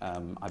knowledge,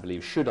 I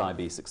believe, should I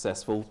be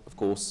successful, of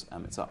course,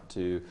 it's up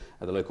to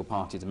the local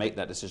party to make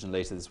that decision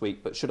later this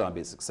week, but should I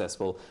be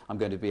successful, I'm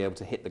going to be able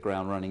to hit the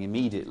ground running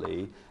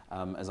immediately,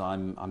 as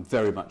I'm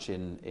very much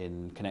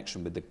in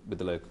connection with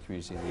the local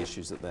community and the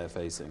issues that they're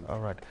facing. All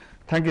right.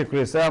 Thank you,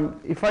 Chris.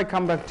 If I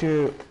come back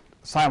to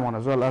Simon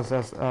as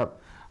well,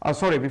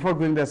 sorry, before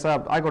doing this,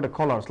 I got a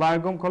caller.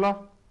 Assalamu alaikum, caller.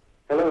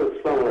 Hello,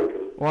 assalamu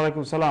alaikum. Wa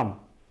alaikum salam.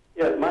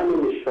 Yeah, my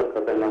name is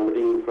Shaukat and I'm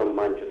ringing from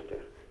Manchester.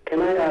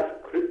 Can I ask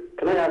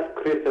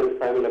Chris and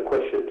Simon a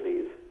question,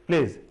 please?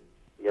 Please.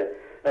 Yeah.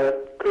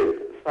 Chris,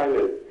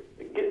 Simon,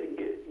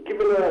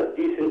 given a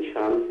decent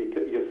chance,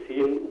 you've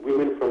seen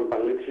women from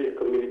Bangladeshi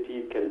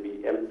community can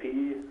be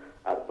MPs,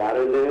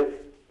 baroness,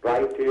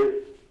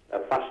 writers,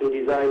 fashion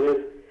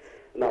designers.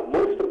 Now,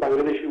 most of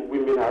Bangladeshi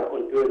women are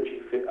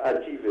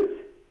achievers.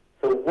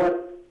 So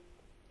what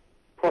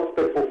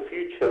prospect for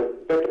future,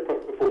 better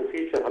prospect for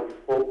future have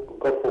you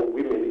got for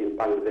women in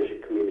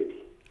Bangladeshi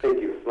community?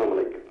 Thank you.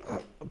 Assalamu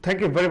alaikum.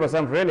 Thank you very much.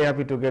 I'm really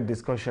happy to get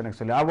this question,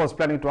 actually. I was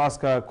planning to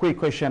ask a quick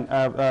question,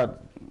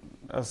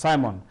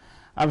 Simon.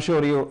 I'm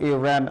sure you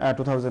ran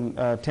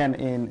 2010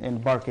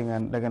 in Barking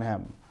and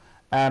Dagenham.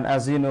 And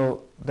as you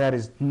know, there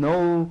is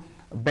no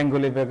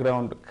Bengali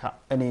background,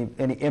 any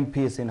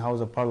MPs in House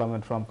of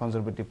Parliament from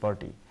Conservative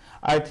Party.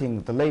 I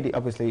think the lady,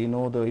 obviously,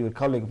 your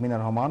colleague Mina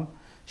Rahman,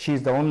 she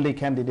is the only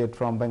candidate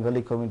from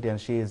Bengali community and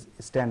she is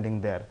standing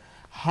there.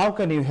 How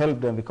can you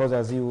help them? Because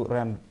as you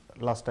ran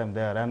last time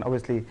there, and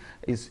obviously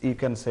you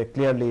can say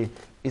clearly,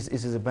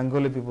 is a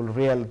Bengali people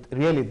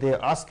really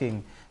they're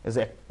asking is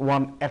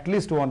at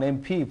least one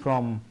MP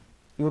from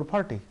your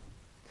party.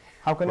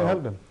 How can you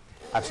help them?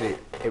 Actually,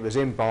 it was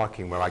in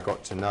Barking where I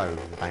got to know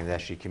the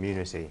Bangladeshi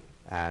community,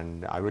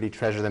 and I really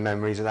treasure the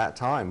memories of that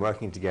time,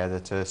 working together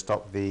to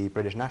stop the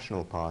British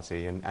National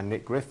Party and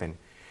Nick Griffin.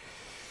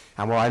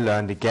 And what I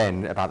learned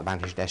again about the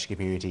Bangladeshi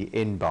community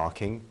in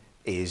Barking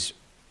is,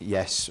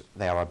 yes,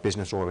 they are a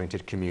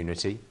business-oriented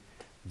community,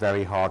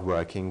 very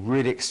hard-working,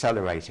 really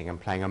accelerating and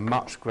playing a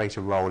much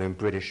greater role in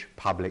British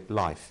public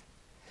life.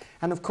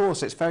 And of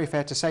course, it's very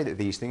fair to say that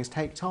these things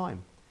take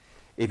time.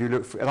 If you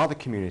look at other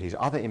communities,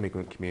 other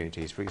immigrant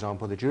communities, for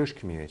example, the Jewish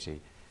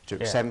community,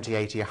 took 70,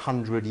 80,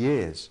 100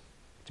 years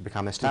to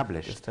become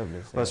established.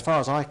 But as far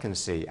as I can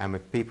see, and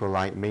with people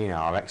like Mina,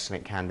 our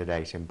excellent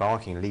candidate,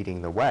 embarking,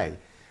 leading the way,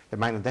 the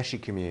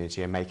Bangladeshi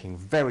community are making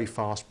very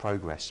fast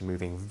progress,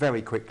 moving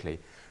very quickly,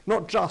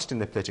 not just in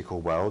the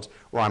political world,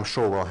 where I'm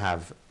sure we'll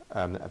have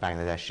a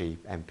Bangladeshi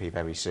MP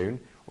very soon,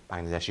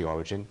 Bangladeshi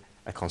origin,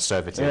 a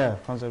conservative,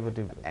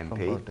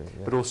 MP,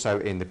 but also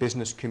in the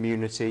business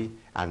community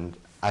and,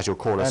 as your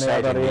caller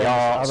said, in the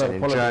arts and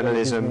in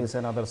journalism.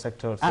 And other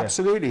sectors.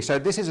 Absolutely. So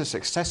this is a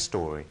success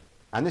story,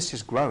 and this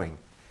is growing.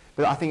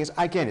 But I think,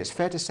 it's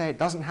fair to say it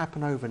doesn't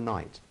happen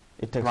overnight.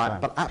 It takes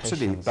time. But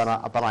absolutely.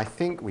 But I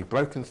think we've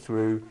broken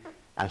through,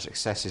 and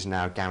success is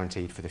now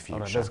guaranteed for the future.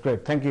 All right, that's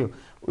great. Thank you.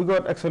 We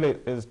got, actually,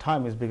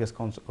 time is biggest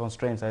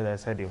constraints, as I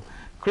said you.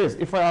 Chris,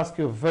 if I ask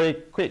you very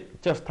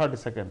quick, just 30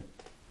 seconds.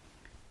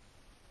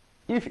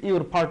 If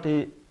your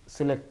party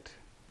select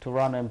to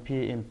run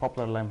MP in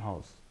Poplar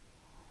Limehouse,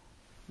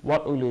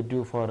 what will you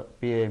do for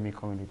BAME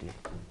community?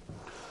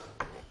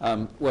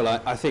 Well,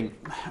 I think,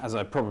 as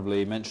I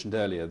probably mentioned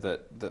earlier,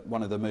 that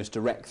one of the most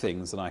direct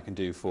things that I can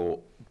do for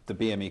the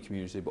BME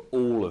community, but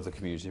all of the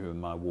community in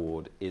my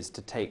ward, is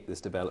to take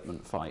this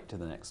development fight to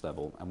the next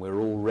level. And we're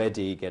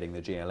already getting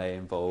the GLA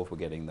involved, we're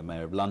getting the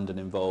Mayor of London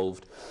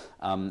involved,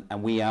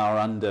 and we are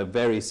under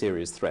very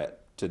serious threat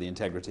to the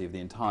integrity of the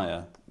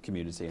entire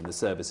community and the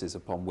services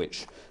upon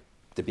which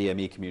the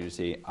BME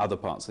community, other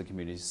parts of the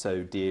community,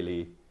 so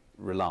dearly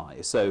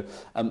rely. So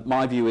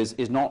my view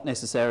is not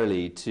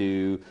necessarily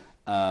to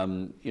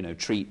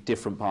treat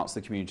different parts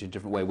of the community in a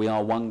different way. We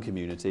are one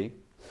community,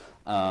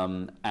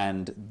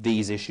 and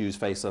these issues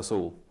face us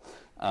all.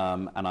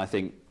 And I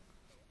think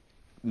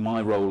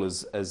my role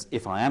as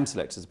if I am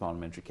selected as a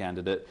parliamentary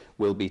candidate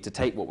will be to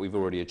take what we've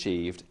already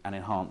achieved and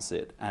enhance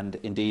it, and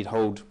indeed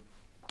hold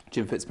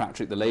Jim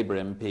Fitzpatrick, the Labour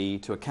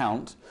MP, to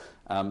account.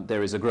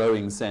 There is a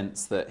growing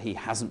sense that he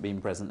hasn't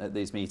been present at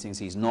these meetings,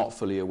 he's not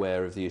fully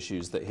aware of the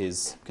issues that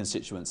his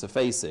constituents are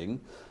facing,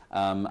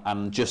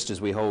 and just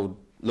as we hold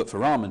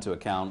Lutfur Rahman to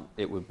account,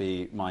 it would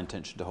be my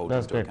intention to hold him to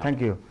account. That's great,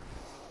 thank you.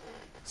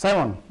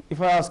 Simon,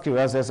 if I ask you,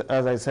 as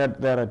I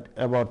said, there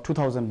are about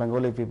 2,000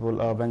 Bengali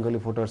people, Bengali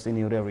voters in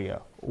your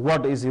area.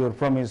 What is your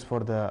promise for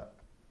the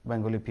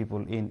Bengali people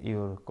in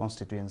your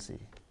constituency?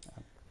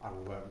 I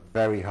will work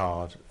very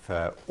hard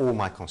for all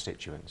my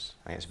constituents.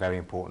 I think it's a very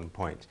important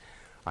point.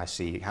 I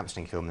see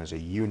Hampstead and Kilburn as a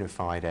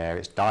unified area.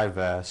 It's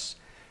diverse,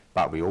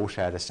 but we all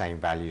share the same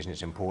values, and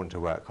it's important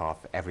to work hard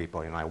for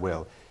everybody, and I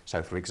will.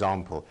 So, for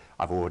example,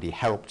 I've already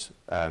helped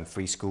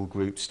free school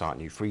groups start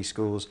new free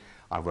schools.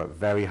 I've worked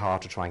very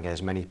hard to try and get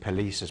as many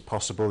police as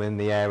possible in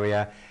the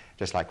area.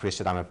 Just like Chris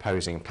said, I'm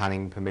opposing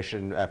planning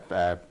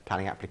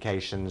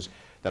applications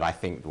that I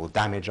think will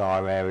damage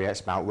our area.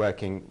 It's about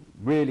working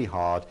really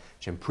hard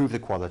to improve the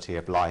quality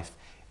of life,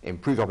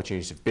 improve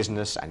opportunities of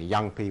business and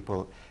young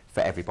people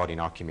for everybody in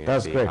our community.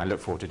 That's great. I look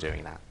forward to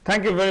doing that.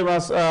 Thank you very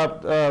much,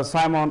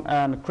 Simon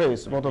and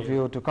Chris, both of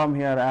you, to come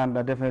here, and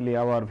definitely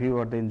our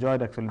viewers, they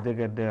enjoyed, actually they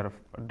get their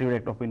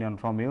direct opinion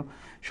from you.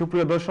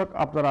 সুপ্রিয় দর্শক,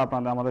 আপনারা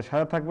আমাদের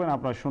সাথে থাকবেন।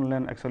 আপনারা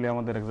শুনলেন actually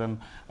আমাদের একজন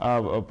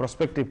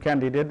prospective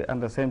candidate, and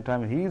the same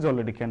time he is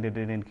already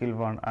candidate in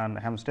Kilburn and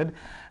Hampstead.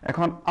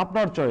 এখন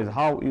আপনার choice,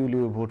 how will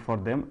you vote for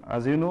them?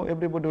 As you know,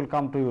 everybody will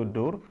come to your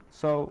door,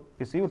 so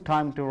it's your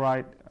time to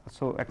write,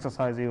 so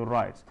exercise your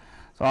rights.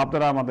 So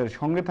আপনারা আমাদের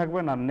সঙ্গে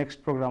থাকবেন, আর next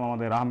programme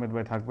আমাদের আহমেদ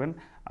ভাই থাকবেন।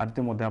 আর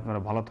ইতিমধ্যে আপনারা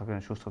ভালো থাকেন,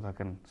 সুস্থ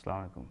থাকেন। আসসালামু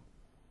আলাইকুম।